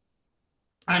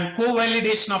 and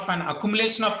co-validation of an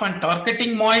accumulation of an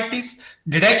targeting moieties,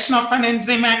 detection of an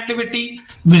enzyme activity,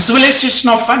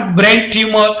 visualization of a brain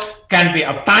tumor can be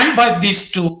obtained by these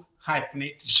two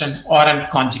hyphenation or an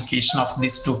conjugation of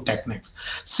these two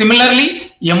techniques.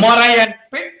 Similarly, MRI and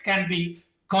PET can be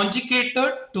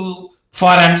conjugated for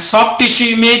an soft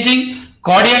tissue imaging,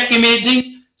 cardiac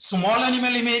imaging, small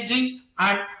animal imaging,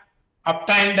 and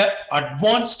obtained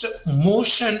advanced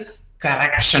motion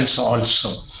corrections also.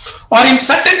 Or in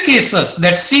certain cases,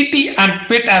 that CT and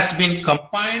PET has been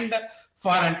combined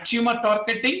for a tumor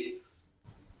targeting,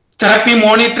 therapy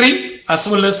monitoring, as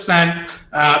well as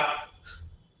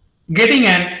getting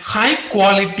a high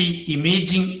quality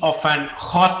imaging of an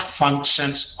heart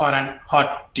functions or an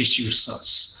heart tissue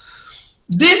cells.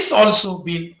 This also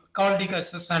been called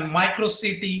as a micro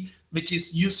CT, which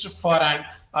is used for an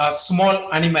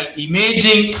small animal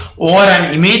imaging or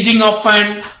an imaging of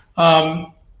an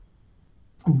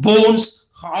bones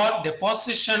or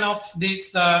deposition of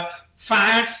these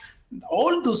fats.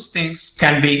 All those things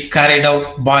can be carried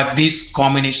out by this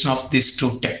combination of these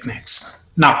two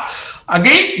techniques. Now,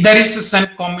 again, there is some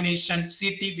combination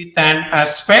CT with an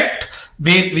aspect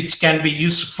which can be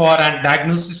used for a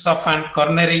diagnosis of an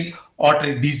coronary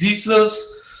artery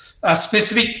diseases.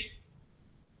 Specific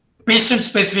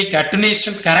patient-specific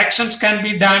attenuation corrections can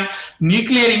be done.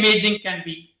 Nuclear imaging can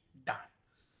be done.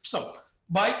 So,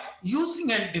 by using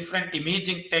different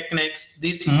imaging techniques,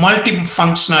 these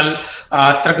multifunctional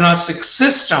theranostic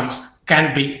systems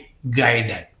can be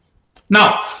guided.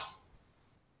 Now,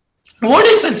 what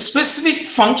is a specific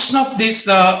function of these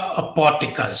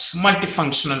particles,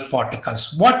 multifunctional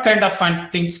particles? What kind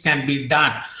of things can be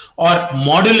done or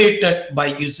modulated by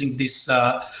using these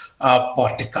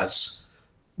particles?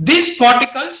 These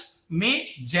particles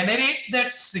may generate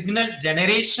that signal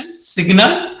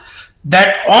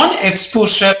that on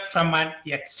exposure from an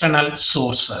external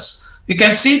sources. You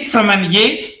can see from an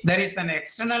A, there is an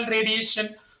external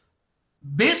radiation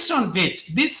based on which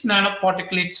this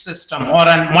nanoparticulate system or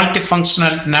a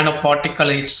multifunctional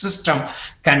nanoparticulate system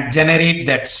can generate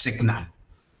that signal.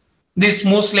 This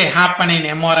mostly happen in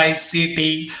MRI,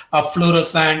 CT,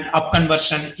 fluorescent,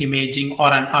 upconversion imaging,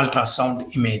 or an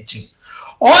ultrasound imaging.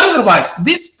 Or otherwise,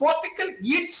 this particle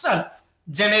itself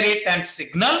generate a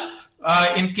signal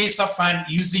in case of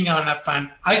using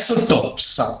an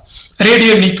isotopes,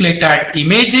 radionuclide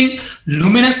imaging,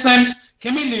 luminescence,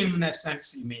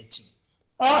 chemiluminescence imaging.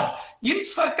 Or in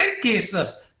certain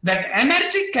cases, that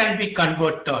energy can be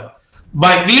converted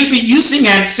by, we'll be using,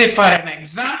 and say for an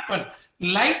example,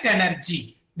 light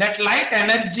energy. That light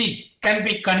energy can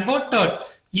be converted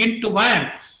into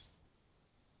an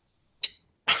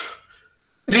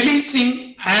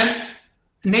releasing an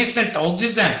nascent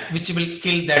oxygen which will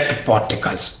kill that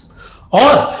particles.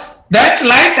 Or that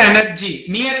light energy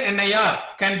near NIR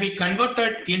can be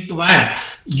converted into an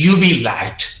UV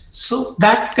light. So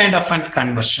that kind of a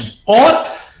conversion. Or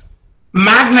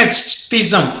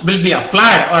magnetism will be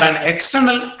applied, or an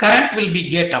external current will be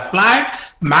get applied,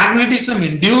 magnetism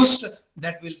induced,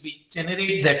 that will be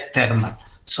generate that thermal.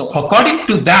 So according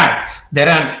to that, there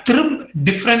are three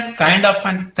different kind of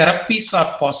therapies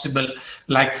are possible,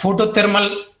 like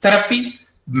photothermal therapy,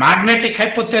 magnetic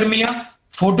hypothermia,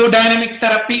 photodynamic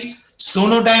therapy,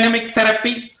 sonodynamic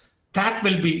therapy. That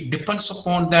will be depends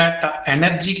upon that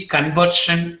energy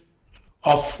conversion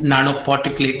of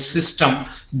nanoparticulate system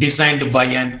designed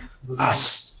by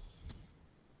us.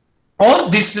 Or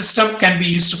this system can be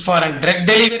used for a drug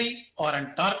delivery or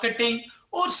a targeting,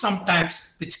 or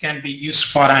sometimes which can be used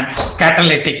for an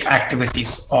catalytic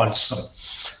activities also.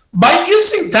 By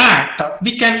using that,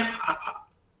 we can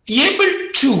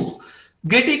able to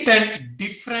get it in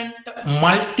different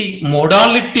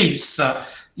multi-modalities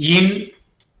in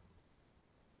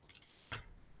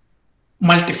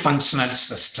multifunctional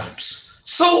systems.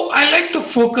 So I like to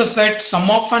focus at some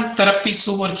of therapies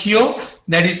over here.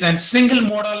 That is a single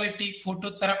modality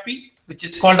phototherapy, which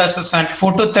is called as a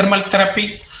photothermal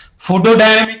therapy,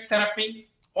 photodynamic therapy,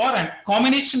 or a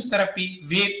combination therapy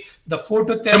where the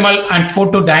photothermal and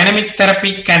photodynamic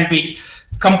therapy can be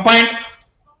combined,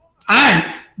 and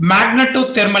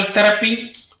magnetothermal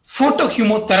therapy,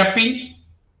 photohemotherapy,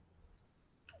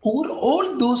 or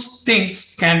all those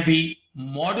things can be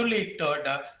modulated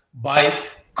by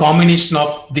combination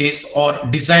of these or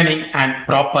designing and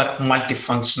proper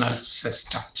multifunctional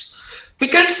systems. We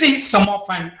can see some of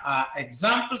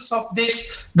examples of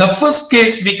this. The first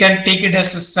case we can take it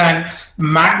as a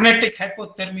magnetic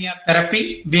hypothermia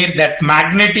therapy, where that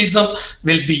magnetism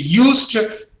will be used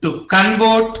to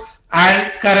convert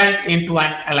and current into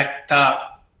an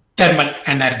thermal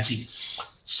energy.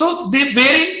 So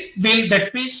wherein will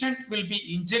that patient will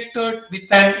be injected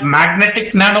with an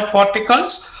magnetic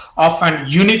nanoparticles of an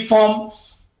uniform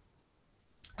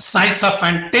size of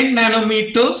 10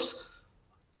 nanometers.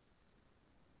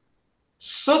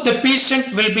 So the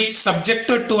patient will be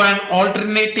subjected to an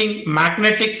alternating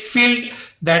magnetic field.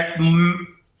 That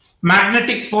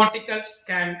magnetic particles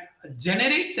can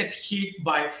generate that heat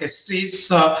by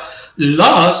hysteresis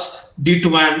loss due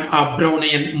to an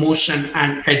Brownian motion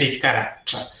and eddy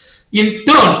current. In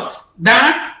turn,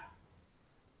 that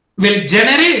will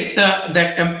generate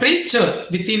the temperature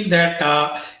within that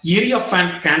area of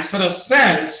cancerous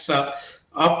cells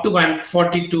up to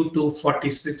 42 to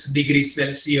 46 degrees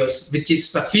Celsius, which is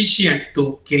sufficient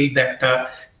to kill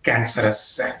that cancerous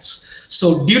cells.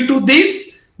 So due to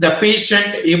this, the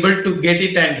patient able to get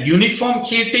it and uniform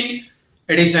heating.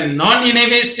 It is a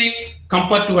non-invasive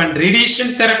compared to an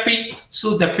radiation therapy.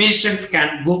 So the patient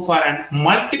can go for a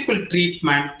multiple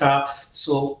treatment.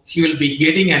 So he will be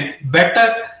getting a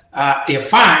better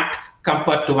effect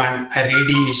compared to a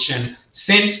radiation,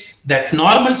 since that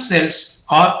normal cells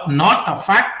are not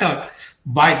affected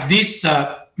by these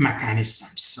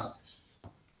mechanisms.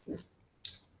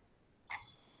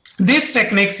 This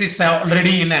techniques is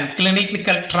already in a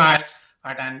clinical trials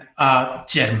at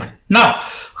German. Now,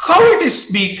 how it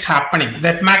is be happening,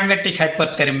 that magnetic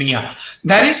hyperthermia?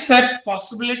 There is that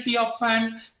possibility of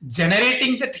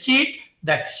generating that heat.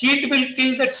 The heat will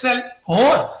kill that cell,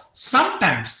 or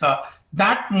sometimes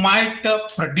that might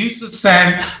produce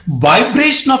a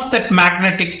vibration of that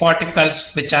magnetic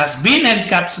particles which has been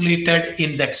encapsulated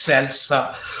in that cells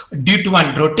due to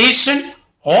an rotation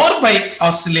or by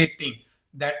oscillating.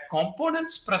 That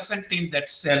components present in that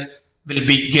cell will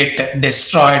be get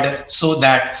destroyed, so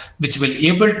that which will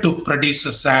able to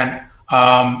produce an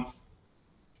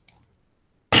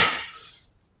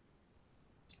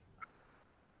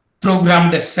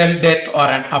programmed cell death or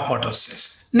an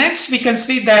apoptosis. Next, we can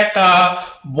see that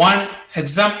one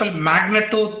example,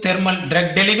 magnetothermal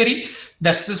drug delivery,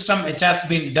 the system which has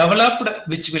been developed,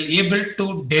 which will able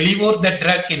to deliver the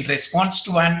drug in response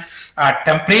to an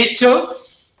temperature.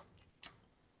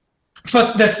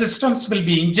 First, the systems will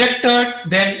be injected,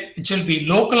 then it will be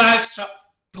localized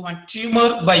to a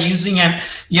tumor by using an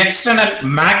external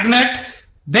magnet.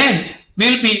 Then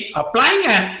we'll be applying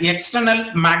an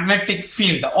external magnetic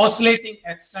field, oscillating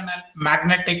external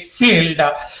magnetic field,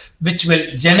 which will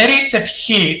generate that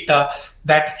heat.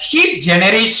 That heat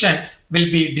generation will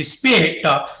be dissipated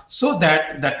so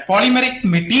that that polymeric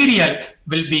material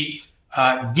will be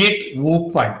get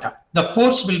opened. The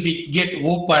pores will be get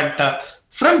opened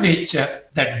from which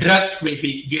the drug will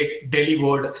be get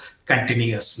delivered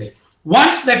continuously.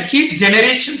 Once that heat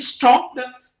generation stopped,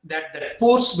 that the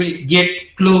pores will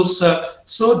get closer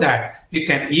so that you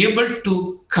can able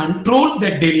to control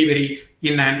the delivery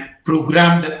in a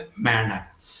programmed manner.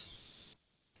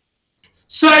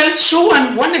 So I'll show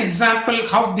on one example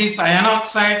how this iron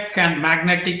oxide can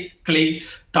magnetically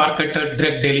targeted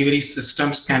drug delivery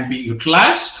systems can be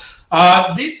utilized.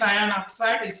 This iron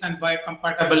oxide is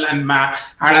biocompatible and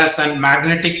has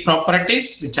magnetic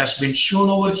properties, which has been shown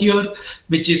over here,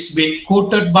 which is been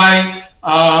coated by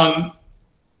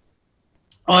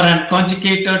or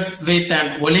conjugated with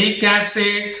an oleic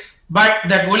acid. But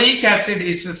that oleic acid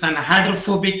is an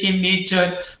hydrophobic in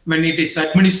nature. When it is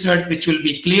administered, which will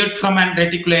be cleared from an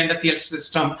reticuloendothelial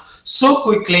system so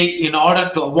quickly, in order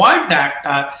to avoid that,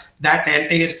 that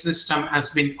entire system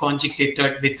has been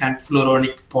conjugated with an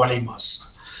fluoronic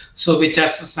polymers. So which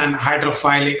has an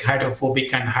hydrophilic,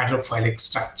 hydrophobic and hydrophilic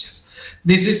structures.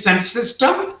 This is a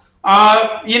system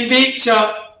in which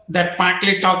that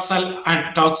paclitaxel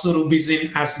and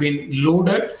doxorubicin has been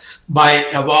loaded by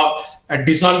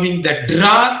dissolving the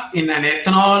drug in an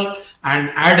ethanol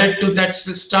and added to that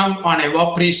system. On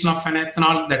evaporation of an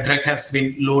ethanol, the drug has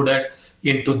been loaded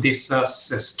into these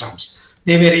systems.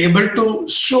 They were able to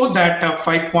show that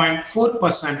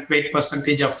 5.4% weight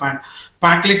percentage of an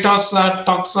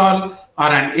paclitaxel or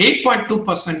an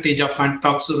 8.2% of an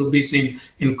doxorubicin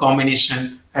in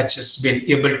combination has been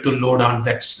able to load on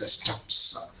that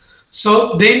systems.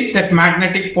 So then that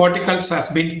magnetic particles has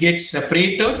been get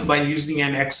separated by using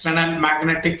an external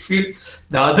magnetic field.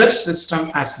 The other system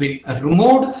has been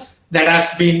removed. That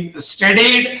has been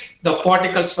studied. The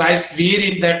particle size were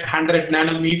in that 100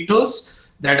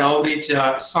 nanometers. That average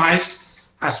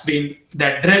size has been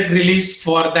that drug release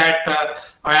for that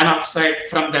iron oxide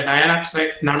from that iron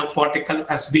oxide nanoparticle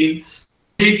has been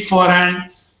did for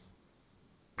an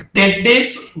 10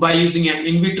 days by using an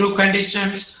in vitro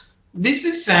conditions. This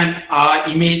is an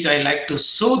image I like to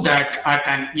show that at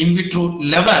an in vitro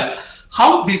level,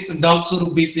 how this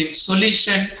doxorubicin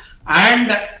solution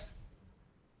and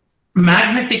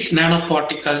magnetic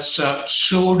nanoparticles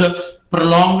showed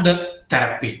prolonged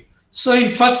therapy. So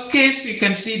in first case, you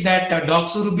can see that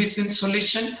doxorubicin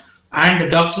solution and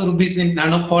doxorubicin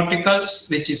nanoparticles,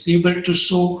 which is able to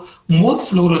show more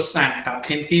fluorescent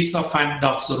in case of an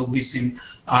doxorubicin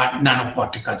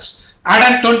nanoparticles.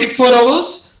 At 24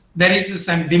 hours, there is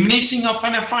some diminishing of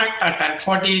an effect. At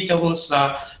 48 hours,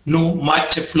 no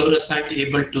much fluorescent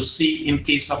able to see in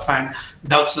case of an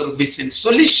doxorubicin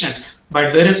solution.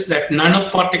 But whereas that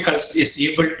nanoparticles is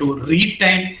able to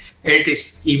retain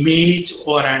its image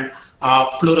or an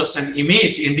fluorescent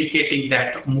image, indicating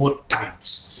that more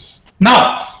times.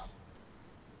 Now,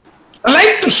 I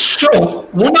like to show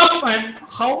one of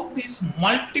how these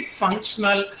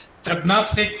multifunctional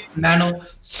theranostics nano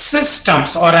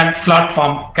systems or an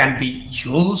platform can be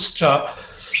used by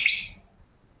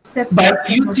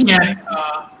using a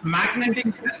magnetic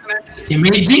resonance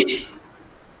imaging.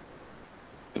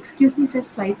 Excuse me, sir,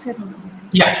 slides are on.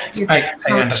 Yeah, yes.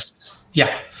 I understand.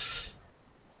 Yeah.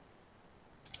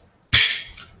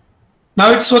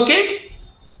 Now it's okay?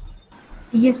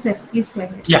 Yes, sir. Please go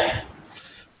ahead. Yeah.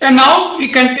 And now we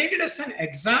can take it as an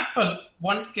example.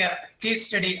 One case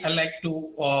study I like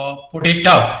to put it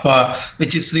up,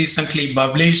 which is recently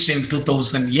published in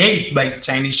 2008 by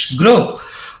Chinese group,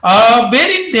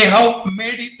 wherein they have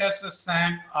made it as a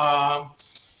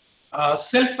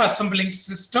self-assembling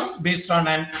system based on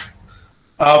an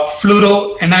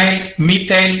fluoroanyl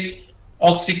methyl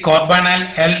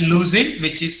oxycarbonyl L-leucine,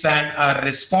 which is a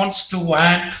response to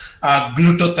an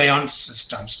glutathione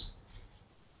systems.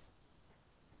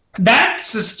 That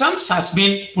systems has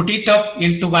been put it up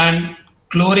into an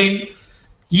chlorine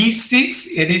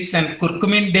E6 edits and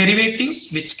curcumin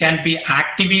derivatives, which can be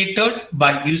activated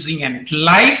by using a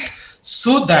light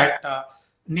so that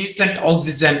nascent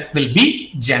oxygen will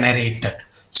be generated.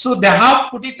 So they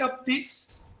have put it up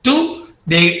these two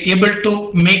they able to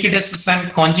make it as a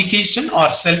conjugation or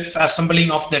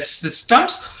self-assembling of that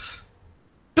systems,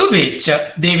 to which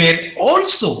they were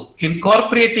also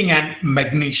incorporating an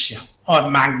magnesium or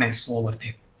manganese over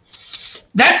there.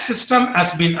 That system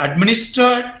has been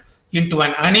administered into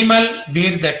an animal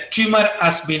where the tumor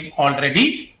has been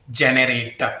already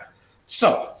generated.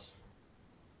 So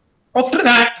after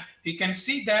that, we can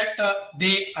see that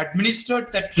they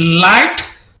administered that light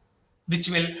which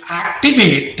will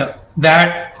activate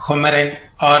that humorin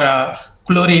or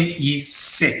chlorine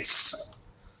E6.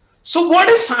 So what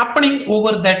is happening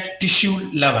over that tissue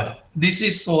level? This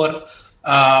is our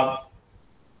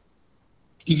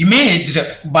imaged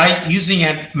by using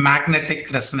a magnetic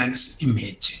resonance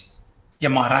imaging,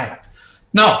 MRI.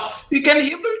 Now you can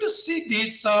able to see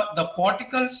this, the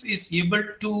particles is able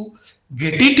to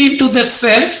get it into the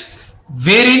cells,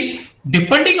 wherein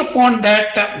depending upon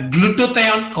that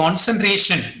glutathione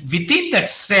concentration within that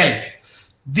cell,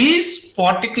 these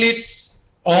particulates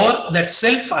or that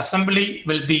self-assembly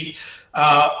will be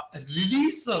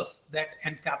releases that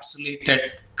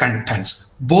encapsulated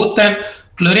contents, both in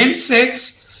chlorine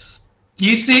 6,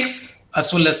 E6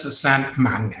 as well as the sand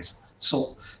manganese.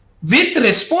 So with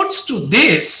response to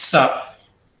this,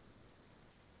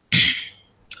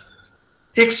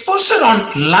 exposure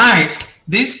on light,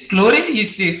 this chlorine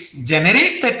E6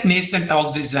 generate that nascent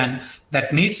oxygen.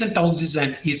 That nascent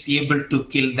oxygen is able to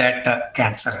kill that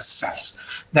cancerous cells.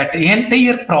 That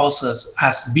entire process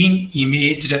has been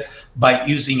imaged by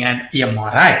using an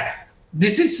MRI.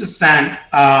 This is an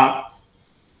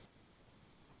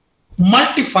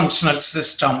multifunctional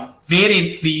system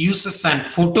wherein we use an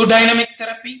photodynamic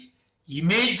therapy,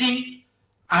 imaging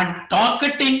and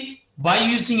targeting by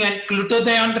using a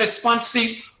glutathione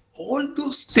responsive. All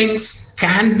those things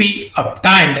can be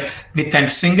obtained with a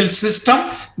single system.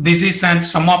 This is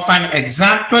some of an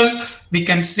example. We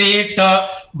can say it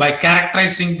by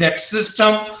characterizing that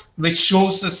system, which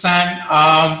shows us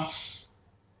an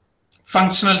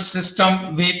functional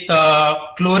system with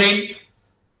chlorine,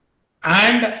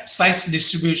 and size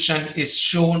distribution is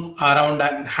shown around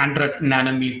 100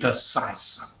 nanometer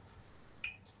size.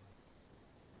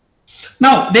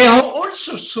 Now they have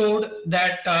also showed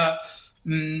that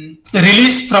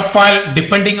release profile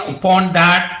depending upon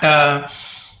that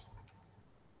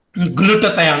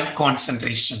glutathione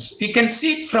concentrations. We can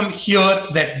see from here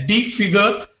that D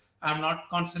figure. I'm not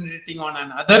concentrating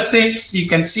on other things. You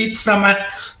can see it from a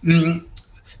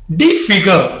D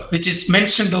figure, which is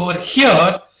mentioned over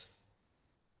here.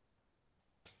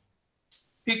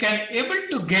 We can able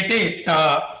to get it,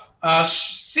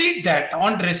 see that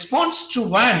on response to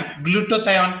one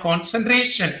glutathione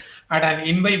concentration at an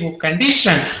in vivo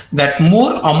condition, that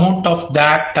more amount of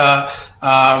that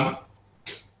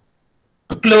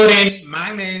chlorine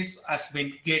manganese has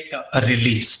been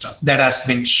released. That has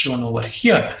been shown over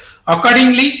here.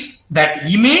 Accordingly, that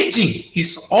imaging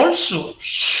is also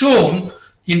shown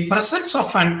in presence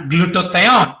of an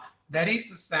glutathione. There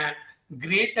is a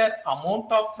greater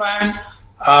amount of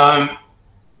an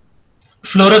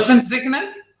fluorescent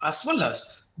signal, as well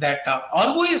as that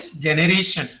ROS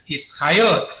generation is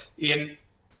higher in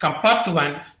compared to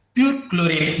an pure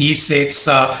chlorine E6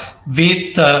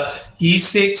 with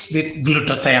E6 with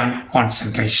glutathione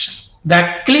concentration.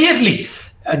 That clearly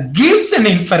gives an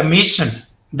information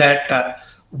that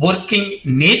working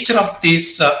nature of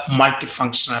this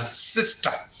multifunctional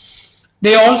system.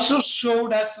 They also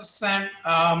showed us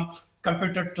some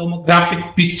computer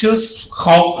tomographic pictures,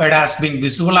 how it has been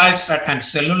visualized at a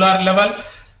cellular level,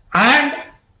 and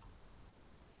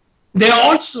they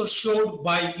also showed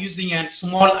by using a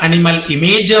small animal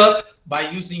imager, by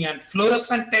using a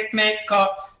fluorescent technique,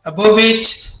 above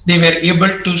which they were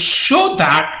able to show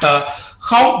that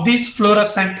how this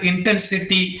fluorescent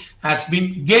intensity has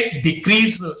been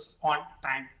decreases on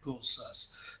time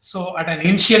goes. So at an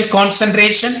initial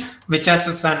concentration, which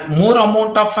has a more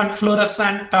amount of an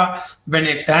fluorescent, when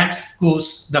it time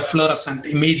goes, the fluorescent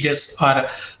images or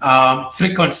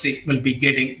frequency will be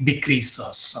getting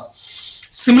decreases.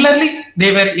 Similarly,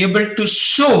 they were able to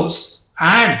show,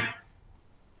 and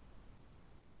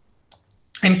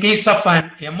in case of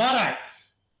an MRI,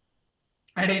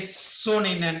 it is shown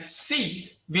in an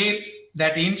C where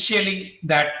that initially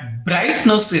that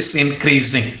brightness is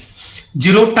increasing.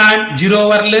 0 time, 0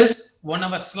 hour less, 1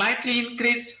 hour slightly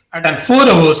increase, at 4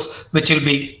 hours, which will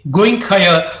be going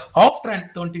higher after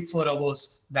 24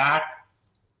 hours, that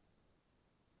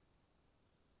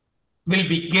will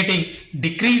be getting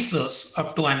decreases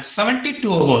up to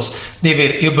 72 hours. They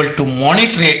were able to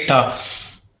monitor it.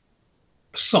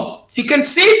 So you can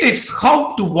see it is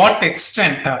how to what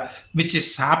extent which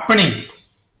is happening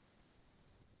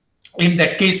in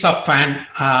the case of an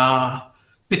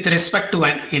with respect to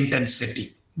an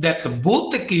intensity. That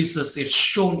both the cases it's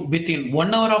shown within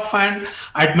 1 hour of an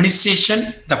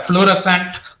administration, the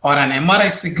fluorescent or an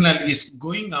MRI signal is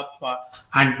going up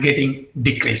and getting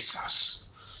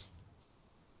decreases.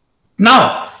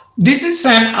 Now, this is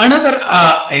another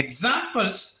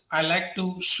examples I like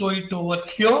to show it over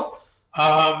here,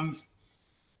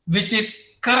 which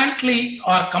is currently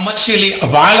or commercially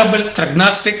available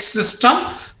diagnostic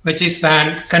system, which is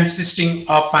consisting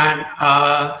of an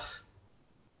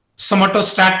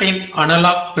somatostatin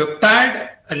analog peptide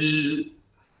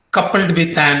coupled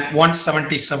with an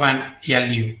 177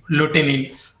 LU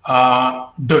lutein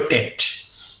Dept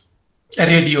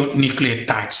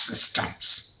radionucleotide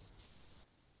systems.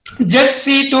 Just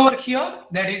see it over here.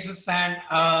 That is an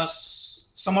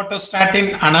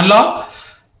somatostatin analog,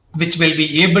 which will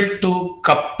be able to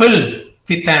couple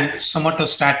with an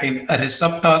somatostatin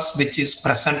receptors, which is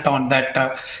present on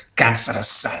that cancerous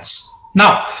cells.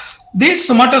 Now, this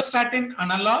somatostatin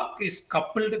analog is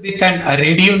coupled with an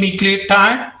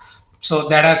radionucleotide, so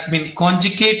that has been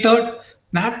conjugated.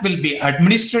 That will be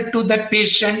administered to that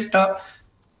patient.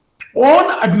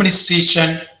 On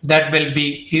administration, that will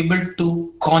be able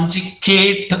to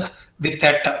conjugate with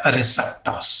that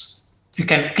receptors. You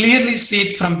can clearly see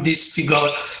it from this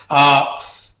figure.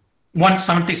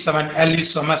 177 LU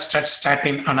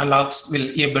somatostatin analogs will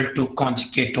able to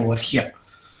conjugate over here.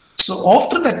 So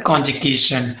after that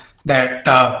conjugation, that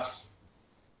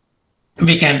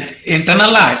we can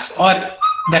internalize, or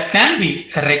that can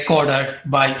be recorded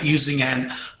by using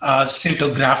an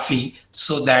scintigraphy,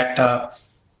 so that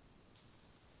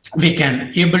we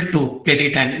can able to get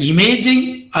it an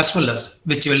imaging, as well as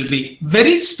which will be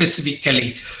very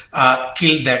specifically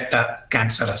kill that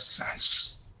cancerous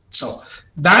cells. So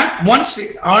that once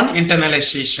on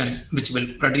internalization, which will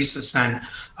produce an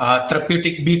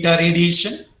therapeutic beta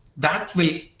radiation, that will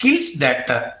kills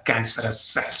that cancerous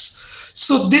cells.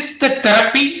 So this the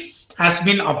therapy has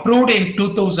been approved in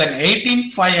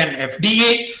 2018 by an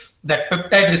FDA, that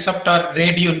peptide receptor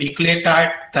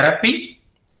radionucleotide therapy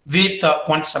with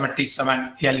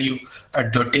 177 LU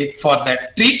Dept for the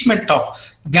treatment of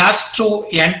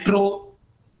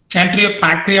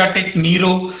gastroenteropancreatic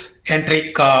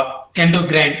neuroenteric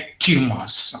endocrine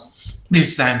tumors. This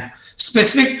is a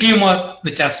specific tumor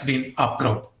which has been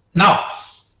approved. Now,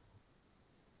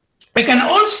 we can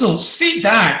also see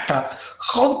that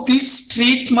how this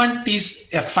treatment is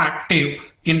effective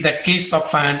in the case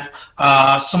of an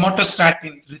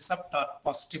somatostatin receptor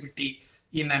positivity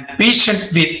in a patient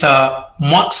with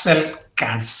mark cell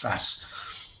cancers.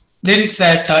 There is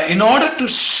that in order to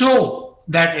show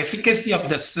that efficacy of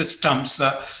the systems,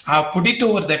 I've put it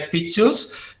over the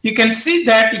pictures. You can see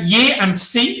that A and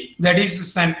C, that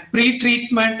is an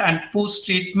pre-treatment and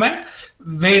post-treatment,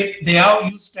 where they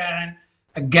have used an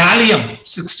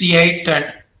gallium-68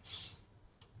 and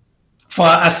for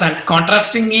as a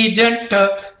contrasting agent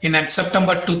in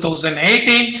September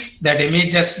 2018. That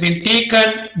image has been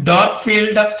taken, dark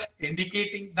field,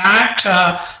 indicating that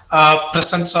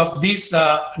presence of this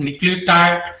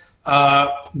nucleotide.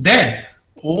 Then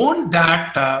on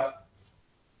that,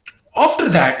 after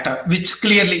that, which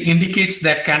clearly indicates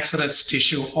that cancerous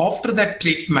tissue, after that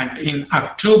treatment in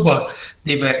October,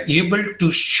 they were able to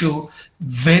show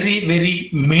very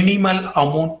minimal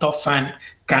amount of an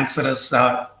cancerous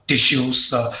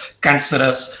tissues,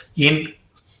 cancerous in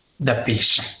the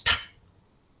patient.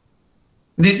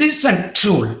 This is a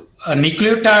tool, a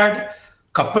nucleotide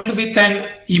coupled with an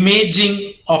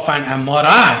imaging of an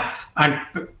MRI, and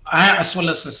as well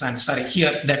as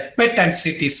here that PET and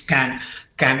CT scan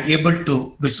can able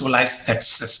to visualize that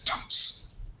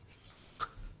systems.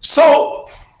 So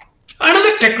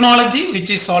another technology which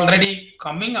is already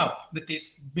coming up with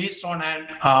is based on an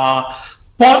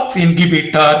PARP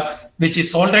inhibitor, which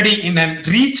is already in and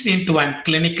reached into a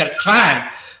clinical trial,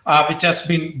 which has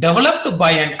been developed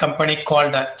by a company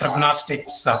called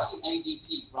Diagnostics.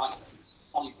 ADP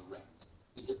polymerase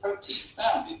is a protein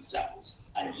found in cells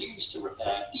and used to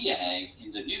repair DNA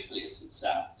in the nucleus of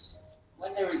cells.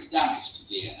 When there is damage to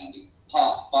DNA,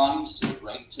 PARP binds to the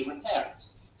break to repair it.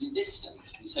 In this state,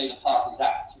 we say the PARP is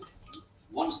active.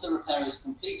 Once the repair is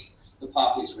complete, the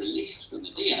PARP is released from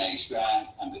the DNA strand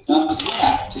and becomes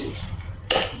inactive.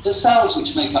 The cells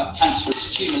which make up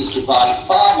cancerous tumors divide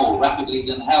far more rapidly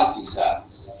than healthy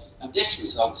cells, and this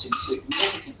results in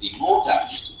significantly more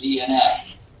damage to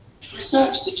DNA.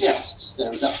 Research suggests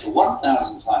there is up to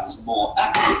 1,000 times more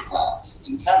active PARP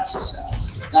in cancer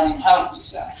cells than in healthy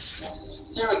cells.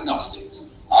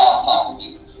 Theranostics,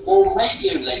 rPARP, or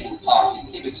radio-labeled PARP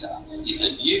inhibitor, is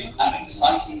a new and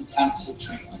exciting cancer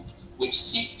treatment which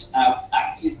seeks out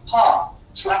active part,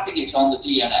 trapping it on the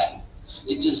DNA.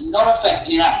 It does not affect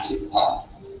inactive part.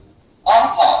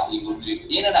 Our part will move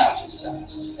in and out of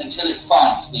cells until it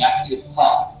finds the active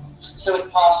part, so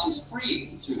it passes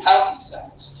freely through healthy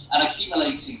cells and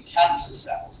accumulates in cancer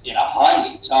cells in a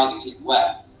highly targeted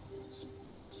way.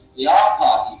 The R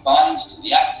part binds to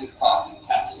the active part in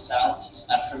cancer cells,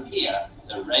 and from here,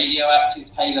 the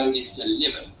radioactive payload is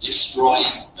delivered,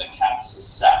 destroying the cancer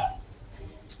cell.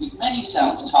 With many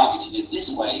cells targeted in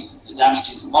this way, the damage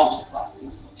is multiplied,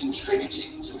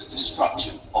 contributing to the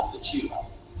destruction of the tumour.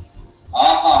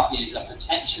 RPARP is a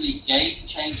potentially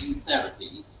game-changing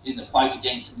therapy in the fight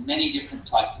against many different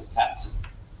types of cancer.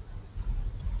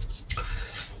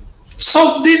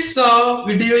 So this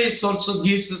video is also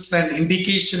gives us an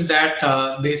indication that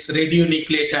this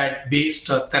radionucleotide based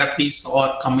therapies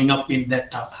are coming up in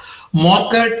that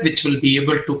market, which will be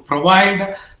able to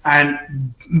provide and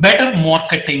better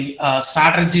marketing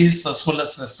strategies as well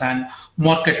as an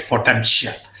market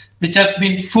potential, which has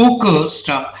been focused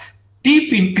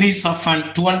deep increase of an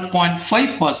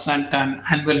 12.5% and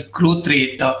annual growth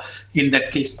rate in that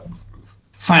case.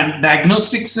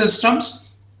 Diagnostic systems.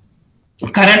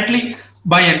 Currently,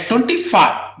 by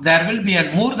 25, there will be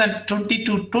a more than 20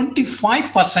 to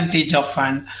 25% of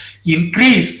an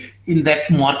increase in that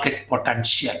market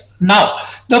potential. Now,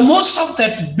 the most of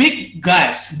that big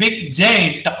guys, big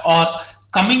giant are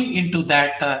coming into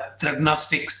that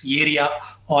diagnostics area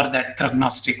or that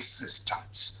diagnostic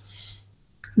systems.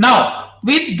 Now,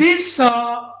 with these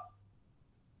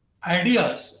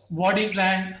ideas, what is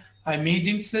an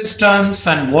imaging systems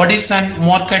and what is an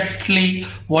marketly,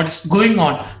 what is going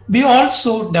on, we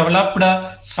also developed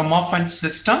some of an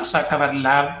systems at our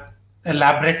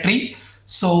laboratory.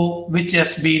 So, which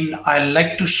has been, I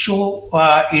like to show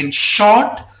in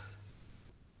short.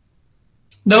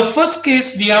 The first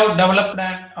case, we have developed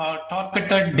a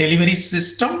targeted delivery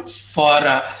system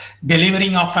for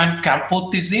delivering of an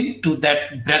camptothecin to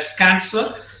that breast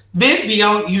cancer, where we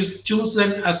have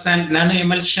chosen as an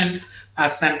nanoemulsion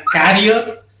as a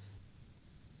carrier.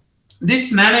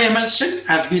 This nanoemulsion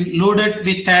has been loaded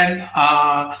with an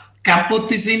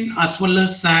camptothecin as well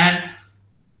as an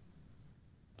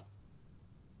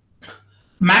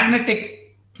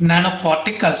magnetic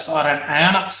nanoparticles or an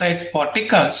ion oxide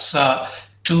particles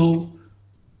to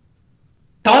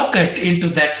target into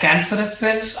that cancerous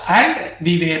cells, and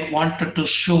we were wanted to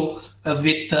show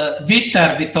with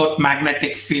or without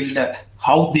magnetic field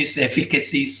how these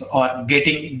efficacies are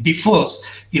getting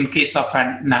differs in case of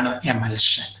an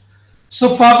nanoemulsion.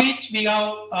 So for which we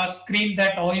have screened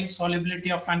that oil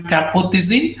solubility of an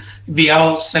camptothecin. We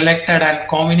have selected a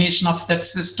combination of that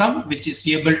system which is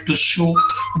able to show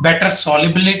better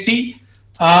solubility.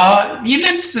 In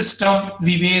that system,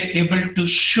 we were able to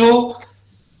show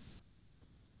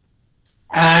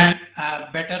and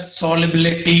better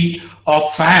solubility of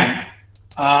an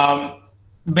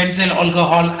benzyl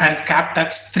alcohol and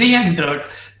Captax 300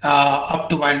 up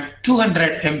to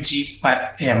 200 mg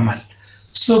per ml.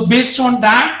 So based on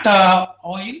that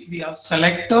oil we have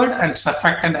selected and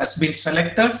surfactant has been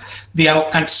selected. We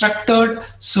have constructed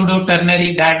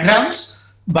pseudo-ternary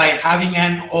diagrams by having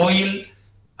an oil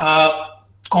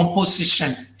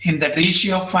composition in the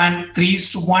ratio of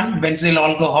 3:1 benzyl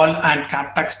alcohol and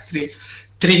Captax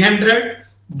 300,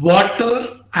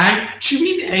 water and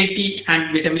chewin 80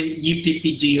 and vitamin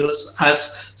ETPGOs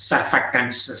as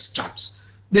surfactant systems.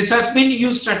 This has been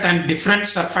used at different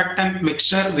surfactant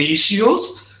mixture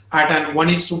ratios at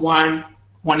 1:1,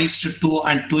 1:2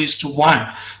 and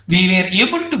 2:1. We were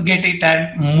able to get it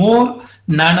at more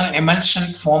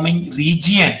nanoemulsion forming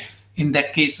region in the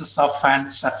cases of an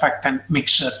surfactant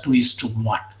mixture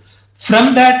 2:1.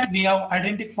 From that, we have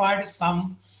identified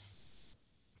some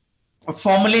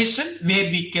formulation where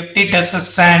we kept it as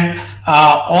a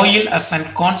oil as a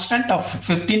constant of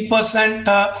 15%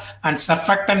 and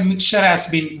surfactant mixture has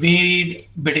been varied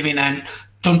between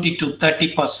 20 to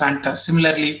 30%.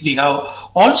 Similarly, we have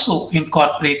also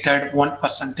incorporated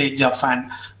 1% of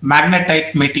an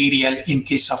magnetite material in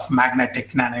case of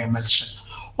magnetic nanoemulsion.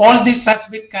 All this has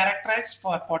been characterized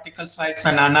for particle size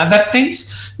and other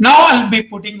things. Now I'll be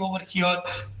putting over here,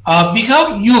 we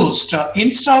have used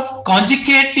instead of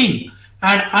conjugating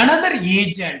and another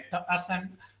agent as an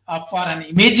for an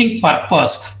imaging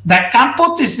purpose, that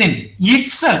camptothecin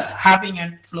itself having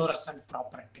an fluorescent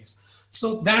properties.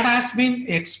 So that has been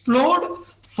explored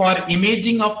for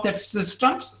imaging of that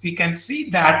systems. We can see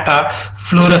that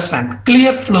fluorescent,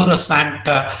 clear fluorescent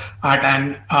at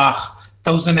an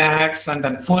 1000x and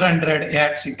then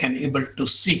 400x, you can able to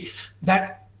see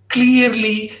that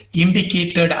clearly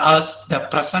indicated us the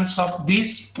presence of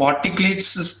this particulate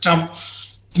system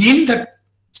in the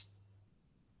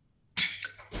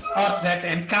or that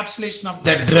encapsulation of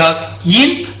the drug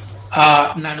in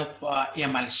nano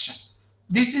emulsion.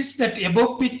 This is that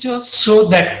above pictures show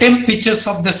the 10 pictures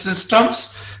of the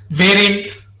systems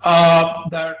wherein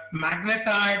the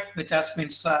magnetite which has been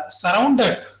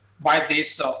surrounded by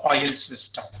this oil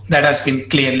system that has been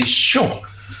clearly shown.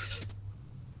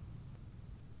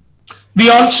 We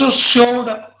also showed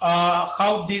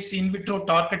how this in vitro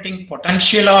targeting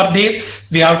potential are there.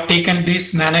 We have taken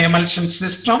this nanoemulsion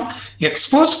system,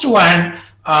 exposed to an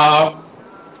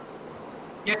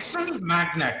external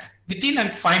magnet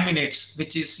within 5 minutes,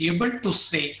 which is able to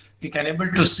say, we can able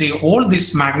to see all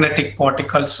these magnetic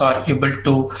particles are able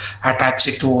to attach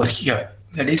it over here.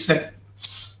 That is a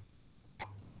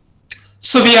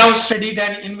So we have studied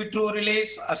an in vitro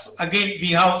release. Again, we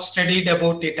have studied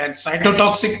about it and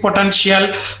cytotoxic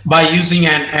potential by using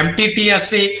an MTT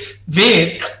assay,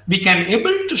 where we can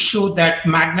able to show that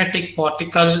magnetic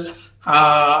particle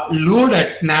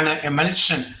loaded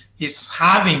nanoemulsion is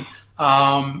having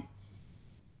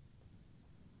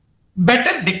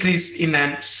better decrease in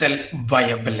an cell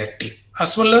viability.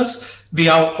 As well as we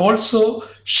have also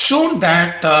shown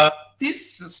that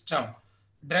this system,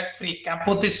 drug-free,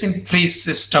 camptothecin-free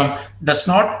system, does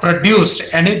not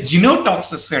produce any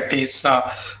genotoxicities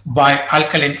by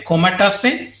alkaline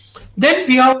chromatocin. Then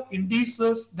we have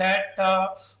indices that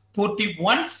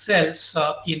 41 cells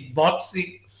in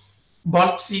biopsy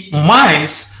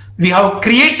mice, we have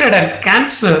created a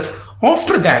cancer.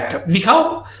 After that, we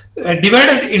have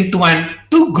divided into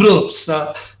two groups.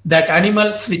 That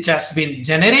animals which has been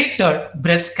generated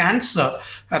breast cancer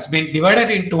has been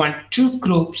divided into two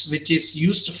groups, which is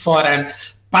used for an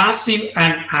passive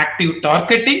and active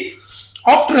targeting.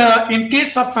 After, in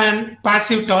case of an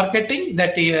passive targeting,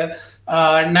 that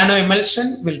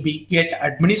nanoemulsion will be get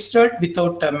administered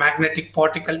without a magnetic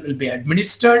particle will be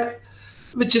administered,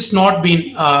 which is not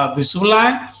been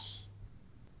visualized.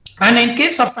 And in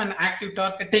case of an active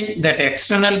targeting, that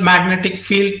external magnetic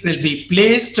field will be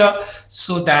placed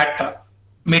so that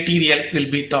material will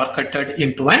be targeted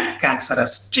into an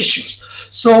cancerous tissues.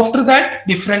 So after that,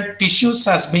 different tissues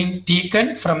has been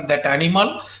taken from that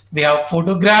animal. We have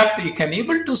photographed. You can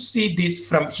able to see this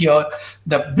from here.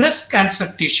 The breast cancer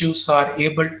tissues are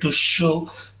able to show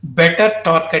better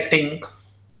targeting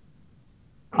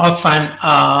of an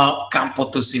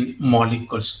camptothecin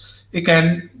molecules. You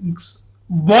can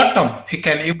bottom, you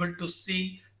can able to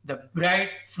see the bright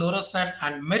fluorescent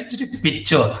and merged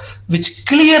picture, which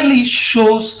clearly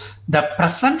shows the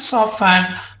presence of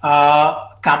an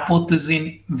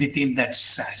camptothecin within that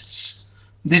cells.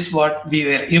 This what we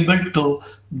were able to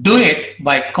do it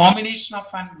by combination of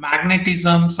an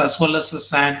magnetisms as well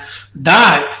as an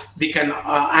dye. We can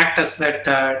act as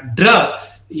that drug.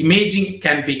 Imaging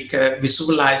can be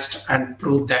visualized and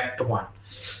prove that one.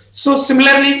 So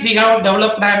similarly, we have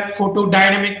developed a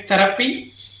photodynamic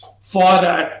therapy for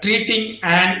treating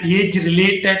an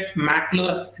age-related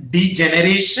macular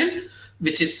degeneration,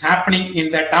 which is happening in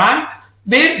the eye,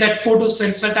 where that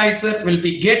photosensitizer will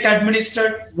be get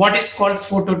administered, what is called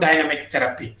photodynamic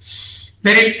therapy,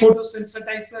 wherein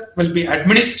photosensitizer will be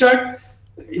administered,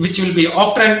 which will be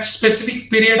after a specific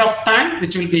period of time,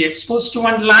 which will be exposed to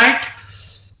one light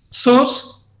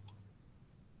source.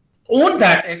 On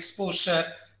that exposure,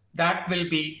 that will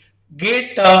be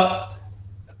get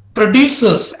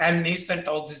produces an nascent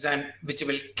oxygen, which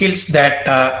will kills that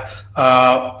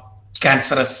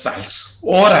cancerous cells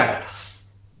or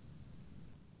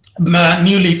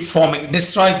newly forming,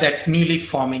 destroy that newly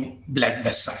forming blood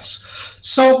vessels.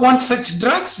 So one such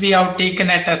drugs we have taken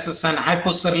it as an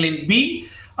hyposerlin B,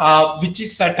 which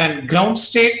is at a ground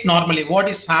state. Normally what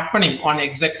is happening on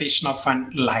excitation of an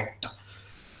light,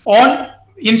 on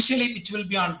initially which will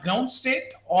be on ground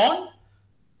state, on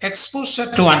exposure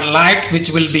to one light which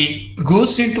will be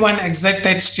goes into an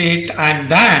excited state, and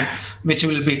then which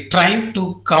will be trying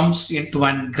to comes into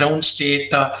one ground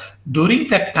state during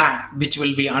that time, which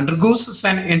will be undergoes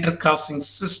an intercrossing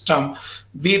system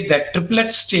where the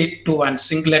triplet state to one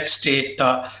singlet state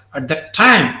at that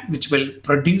time, which will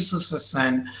produces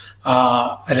an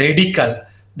radical,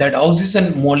 that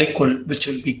oxygen molecule which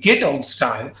will be get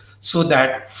oxidized, so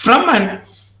that from an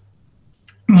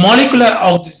molecular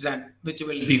oxygen which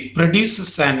will be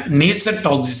produces an nascent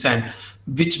oxygen,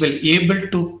 which will able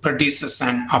to produce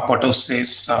an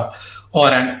apoptosis or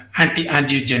an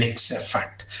anti-angiogenic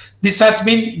effect. This has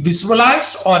been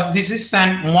visualized, or this is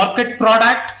an market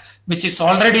product which is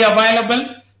already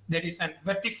available. That is an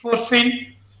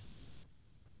vertiforfin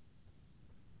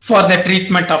for the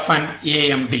treatment of an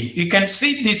AMD. You can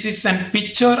see this is a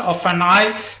picture of an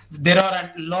eye. There are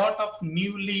a lot of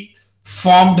newly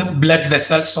formed blood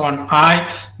vessels on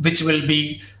eye, which will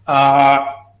be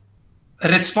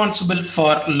responsible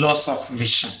for loss of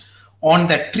vision. On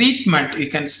the treatment, you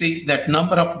can see that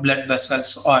number of blood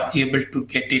vessels are able to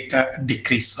get it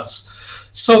decreases.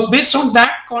 So based on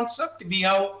that concept, we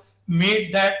have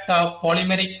made that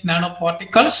polymeric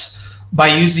nanoparticles by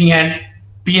using an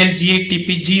PLGA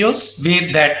TPGOs,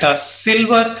 where that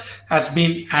silver has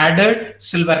been added,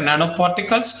 silver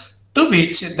nanoparticles, to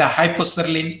which the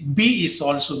hyposerlin B is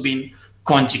also been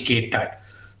conjugated.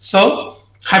 So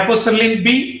hyposerlin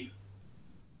B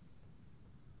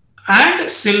and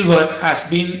silver has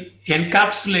been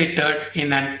encapsulated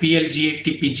in an PLGA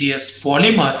TPGS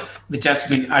polymer, which has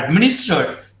been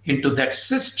administered into that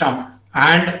system,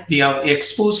 and we have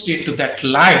exposed into that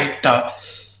light.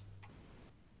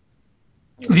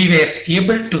 We were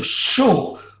able to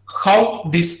show how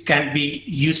this can be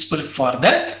useful for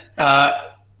the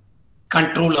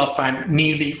control of an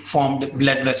newly formed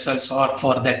blood vessels or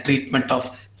for the treatment of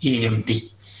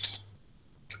AMD.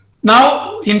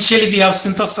 Now, initially we have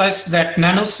synthesized that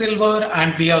nanosilver,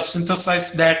 and we have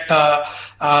synthesized that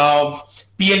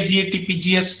PLGA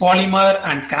TPGS polymer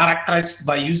and characterized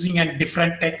by using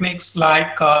different techniques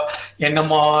like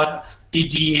NMR,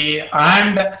 TGA,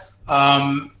 and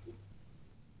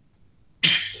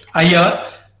IR.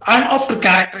 And after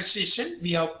characterization,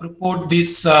 we have proposed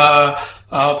this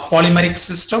polymeric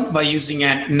system by using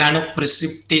a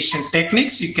nanoprecipitation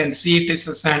techniques. You can see it is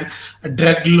as a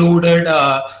drug-loaded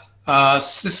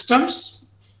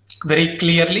systems very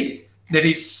clearly. There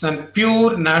is some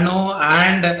pure nano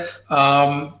and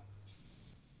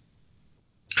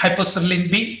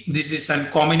hyposerlin B. This is a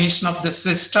combination of the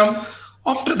system.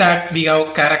 After that, we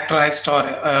have characterized or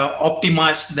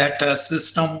optimized that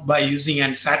system by using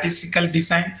a statistical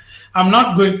design. I'm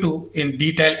not going to in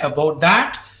detail about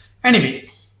that. Anyway,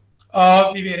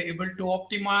 we were able to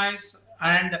optimize,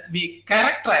 and we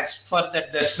characterized further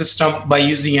the system by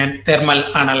using a thermal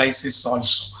analysis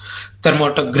also,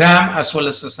 thermatogram as well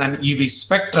as an UV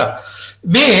spectra,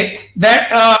 where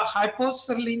that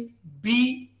hyposerlin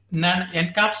B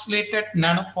encapsulated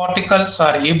nanoparticles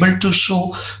are able to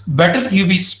show better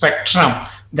UV spectrum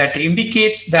that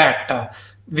indicates that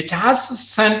which has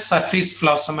sun surface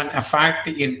Flossman effect.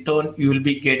 In turn, you will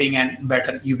be getting a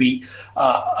better UV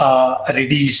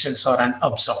radiations or an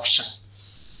absorption.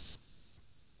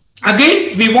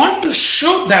 Again, we want to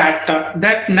show that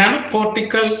that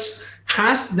nanoparticles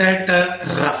has that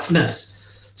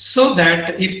roughness, so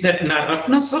that if that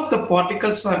roughness of the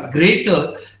particles are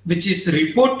greater, which is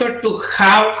reported to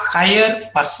have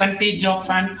higher percentage of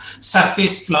an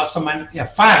surface Flossman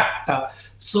effect,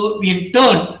 so in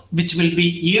turn, which will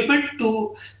be able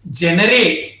to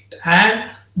generate a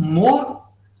more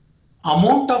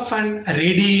amount of an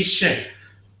radiation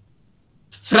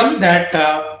from that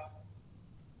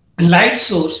light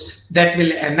source that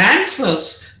will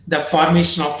enhance the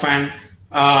formation of an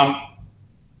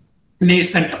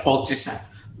nascent oxygen.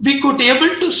 We could be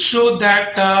able to show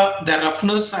that the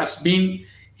roughness has been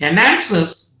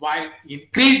enhanced while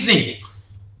increasing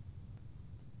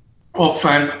of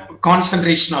an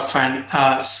concentration of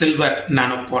an silver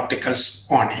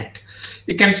nanoparticles on it.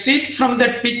 You can see it from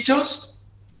the pictures,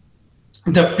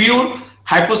 the pure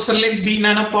hyposerlin B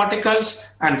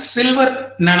nanoparticles and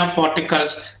silver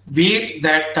nanoparticles, where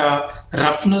that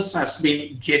roughness has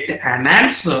been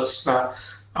enhanced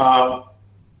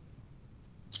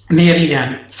nearly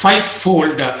a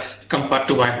 5-fold compared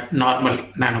to a normal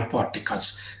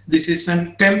nanoparticles. This is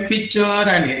a temperature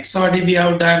and XRD we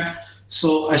have done.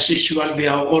 So as usual, we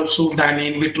have also done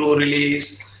in vitro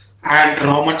release, and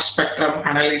Raman spectrum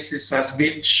analysis has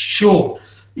been shown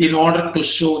in order to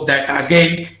show that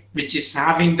again, which is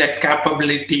having that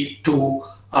capability to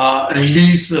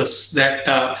releases that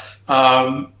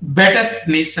better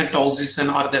nascent oxygen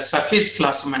or the surface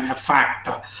Flossman effect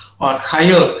or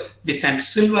higher with an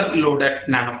silver loaded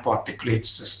nanoparticulate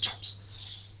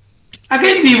systems.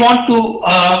 Again, we want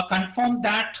to confirm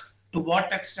that to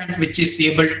what extent which is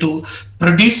able to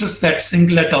produces that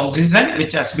singlet oxygen,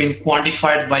 which has been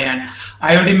quantified by an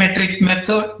iodometric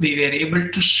method. We were able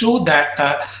to show that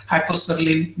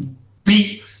hyposerlin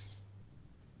B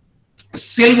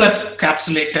silver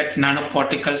capsulated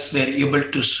nanoparticles were able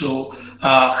to show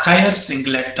higher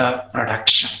singlet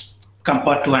production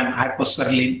compared to an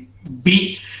hyposerlin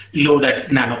B loaded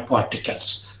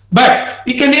nanoparticles. But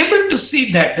we can able to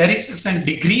see that there is some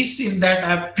decrease in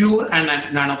that pure and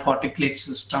nanoparticulate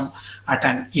system at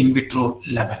an in vitro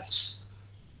levels.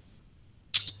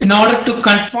 In order to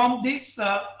confirm this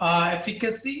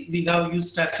efficacy, we have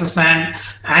used as an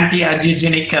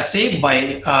anti-angiogenic assay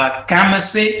by CAM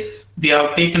assay, we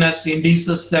have taken as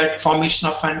indices that formation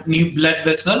of new blood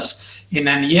vessels in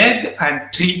an egg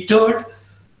and treated,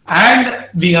 and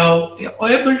we are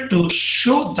able to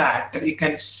show that you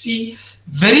can see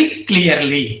very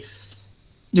clearly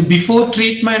the before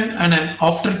treatment and an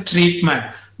after treatment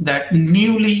that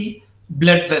newly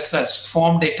blood vessels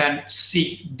formed. You can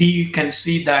see you can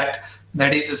see that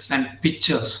is some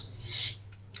pictures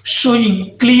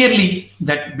showing clearly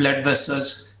that blood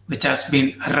vessels which has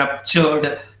been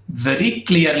ruptured very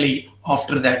clearly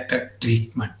after that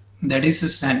treatment. That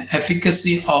is an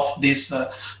efficacy of this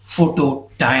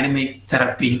photodynamic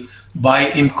therapy by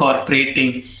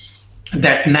incorporating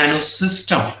that nano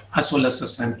system as well as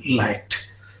some light.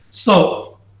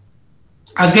 So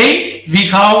again, we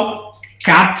have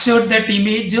captured that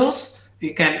images.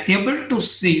 We can able to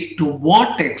see to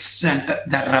what extent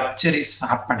the rupture is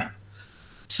happening.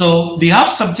 So we have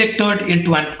subjected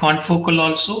into an confocal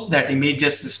also. That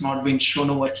images is not been shown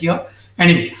over here.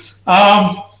 Anyway,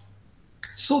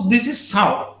 so this is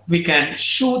how we can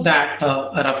show that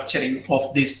rupturing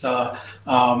of this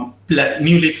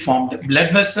newly formed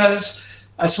blood vessels,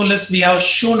 as well as we have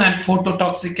shown an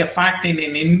phototoxic effect in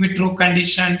in vitro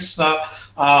conditions.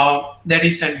 That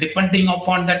is, and depending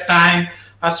upon the time,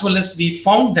 as well as we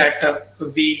found that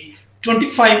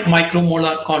 25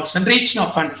 micromolar concentration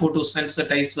of an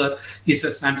photosensitizer is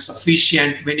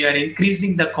sufficient. When you are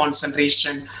increasing the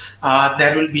concentration,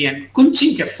 there will be a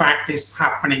quenching effect is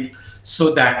happening.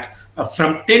 So that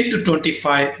from 10 to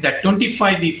 25, that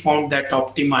 25 we found that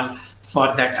optimal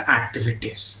for that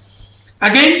activities.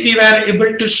 Again, we were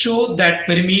able to show that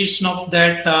permeation of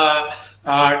that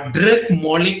drug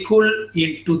molecule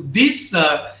into these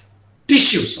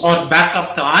tissues or back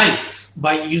of the eye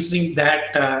by using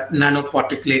that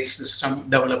nanoparticulate system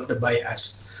developed by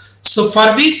us. So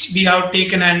for which we have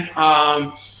taken an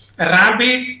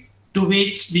rabbit, to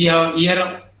which we have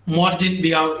ear margin,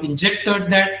 we have injected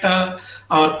that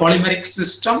our polymeric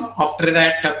system. After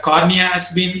that, cornea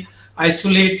has been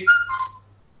isolated,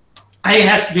 eye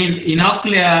has been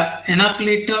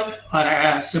inoculated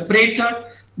or separated.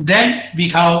 Then we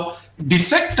have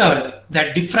dissected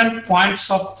the different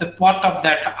points of the part of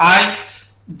that eye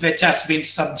which has been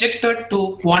subjected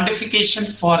to quantification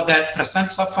for the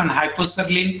presence of an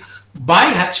hypocerylin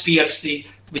by HPLC,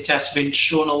 which has been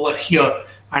shown over here.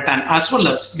 And as well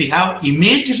as we have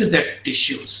imaged the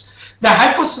tissues. The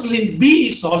hypocerylin B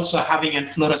is also having a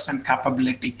fluorescent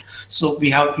capability. So we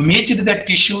have imaged the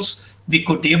tissues. We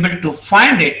could able to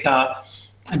find it.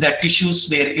 The tissues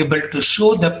were able to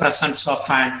show the presence of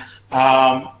an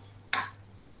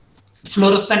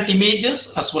fluorescent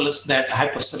images as well as that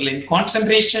hypocerylin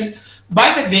concentration.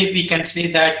 By the way, we can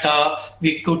say that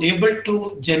we could able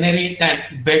to generate a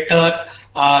better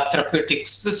therapeutic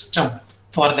system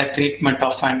for the treatment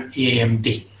of an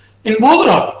AMD. In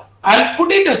overall, I'll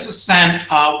put it as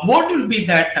what will be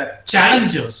that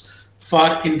challenges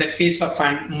for in the case of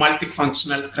an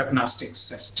multifunctional theranostics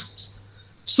systems.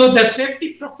 So the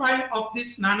safety profile of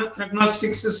this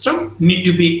nanotheranostics system need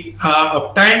to be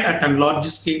obtained at a large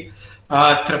scale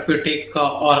therapeutic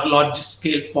or large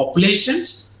scale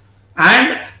populations,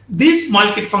 and these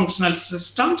multifunctional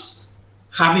systems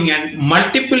having a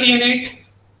multiple unit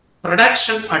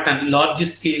production at a large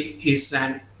scale is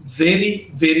a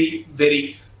very, very,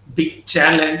 very big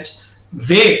challenge,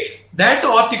 where that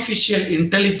artificial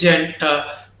intelligence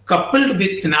coupled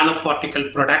with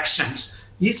nanoparticle productions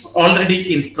is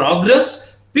already in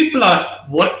progress. People are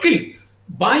working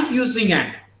by using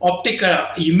an optical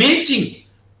imaging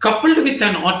coupled with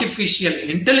an artificial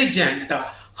intelligence,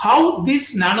 how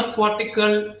these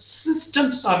nanoparticle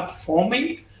systems are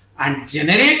forming and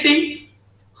generating,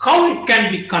 how it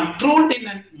can be controlled in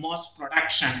a mass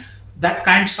production. That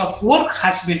kinds of work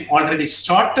has been already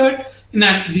started,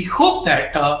 and we hope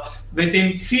that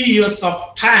within few years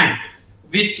of time,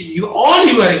 with all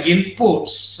your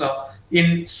inputs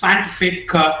in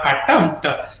scientific attempt,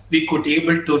 we could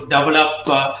able to develop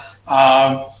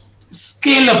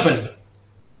scalable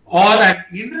or an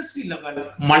industry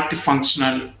level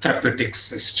multifunctional therapeutic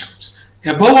systems.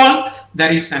 Above all,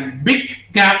 there is a big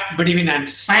gap between a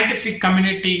scientific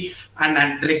community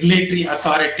and regulatory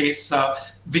authorities,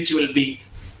 which will be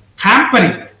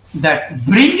hampering that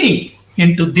bringing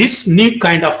into this new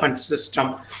kind of a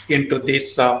system into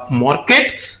this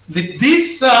market. With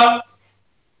this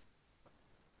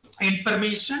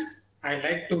information, I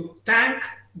like to thank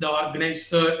the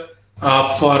organizer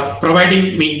for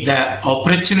providing me the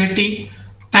opportunity.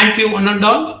 Thank you one and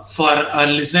all for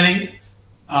listening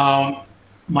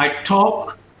my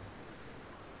talk.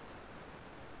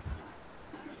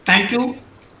 Thank you.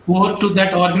 Over to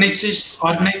that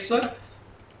organizer.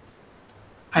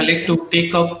 I like to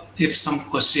take up if some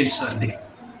questions are there.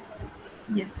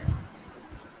 Yes, sir.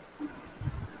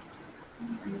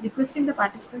 I'm requesting the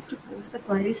participants to post the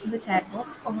queries in the chat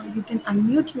box, or you can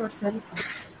unmute yourself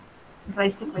and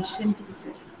raise the question to the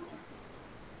sir.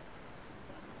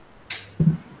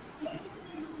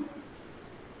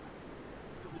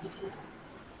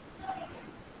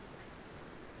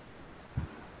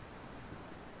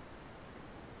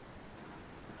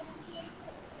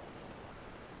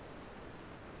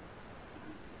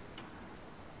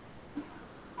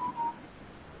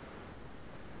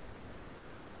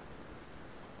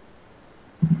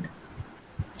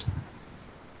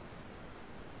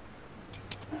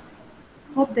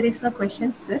 Hope there is no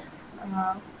questions, sir.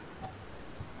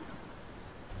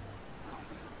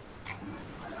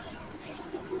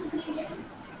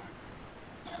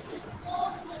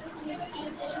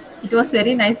 It was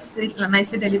very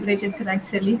nicely deliberated, sir,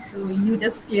 actually. So you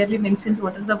just clearly mentioned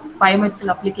what are the biomedical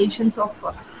applications of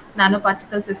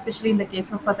nanoparticles, especially in the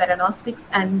case of theranostics,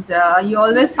 and you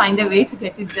always find a way to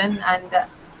get it done, and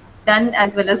done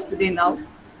as well as today now.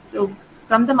 So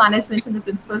from the management and the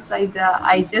principal side,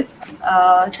 I just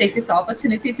take this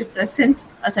opportunity to present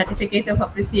a certificate of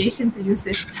appreciation to you,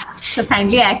 sir. So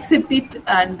kindly accept it,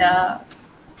 and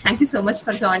thank you so much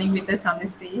for joining with us on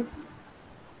this day.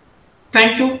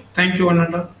 Thank you,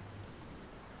 Ananda.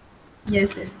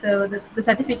 Yes, yes. So the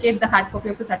certificate, the hard copy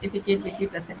of the certificate will be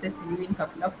presented to you in a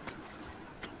couple of weeks.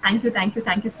 Thank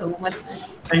you so much, sir.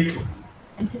 Thank you.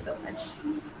 Thank you so much.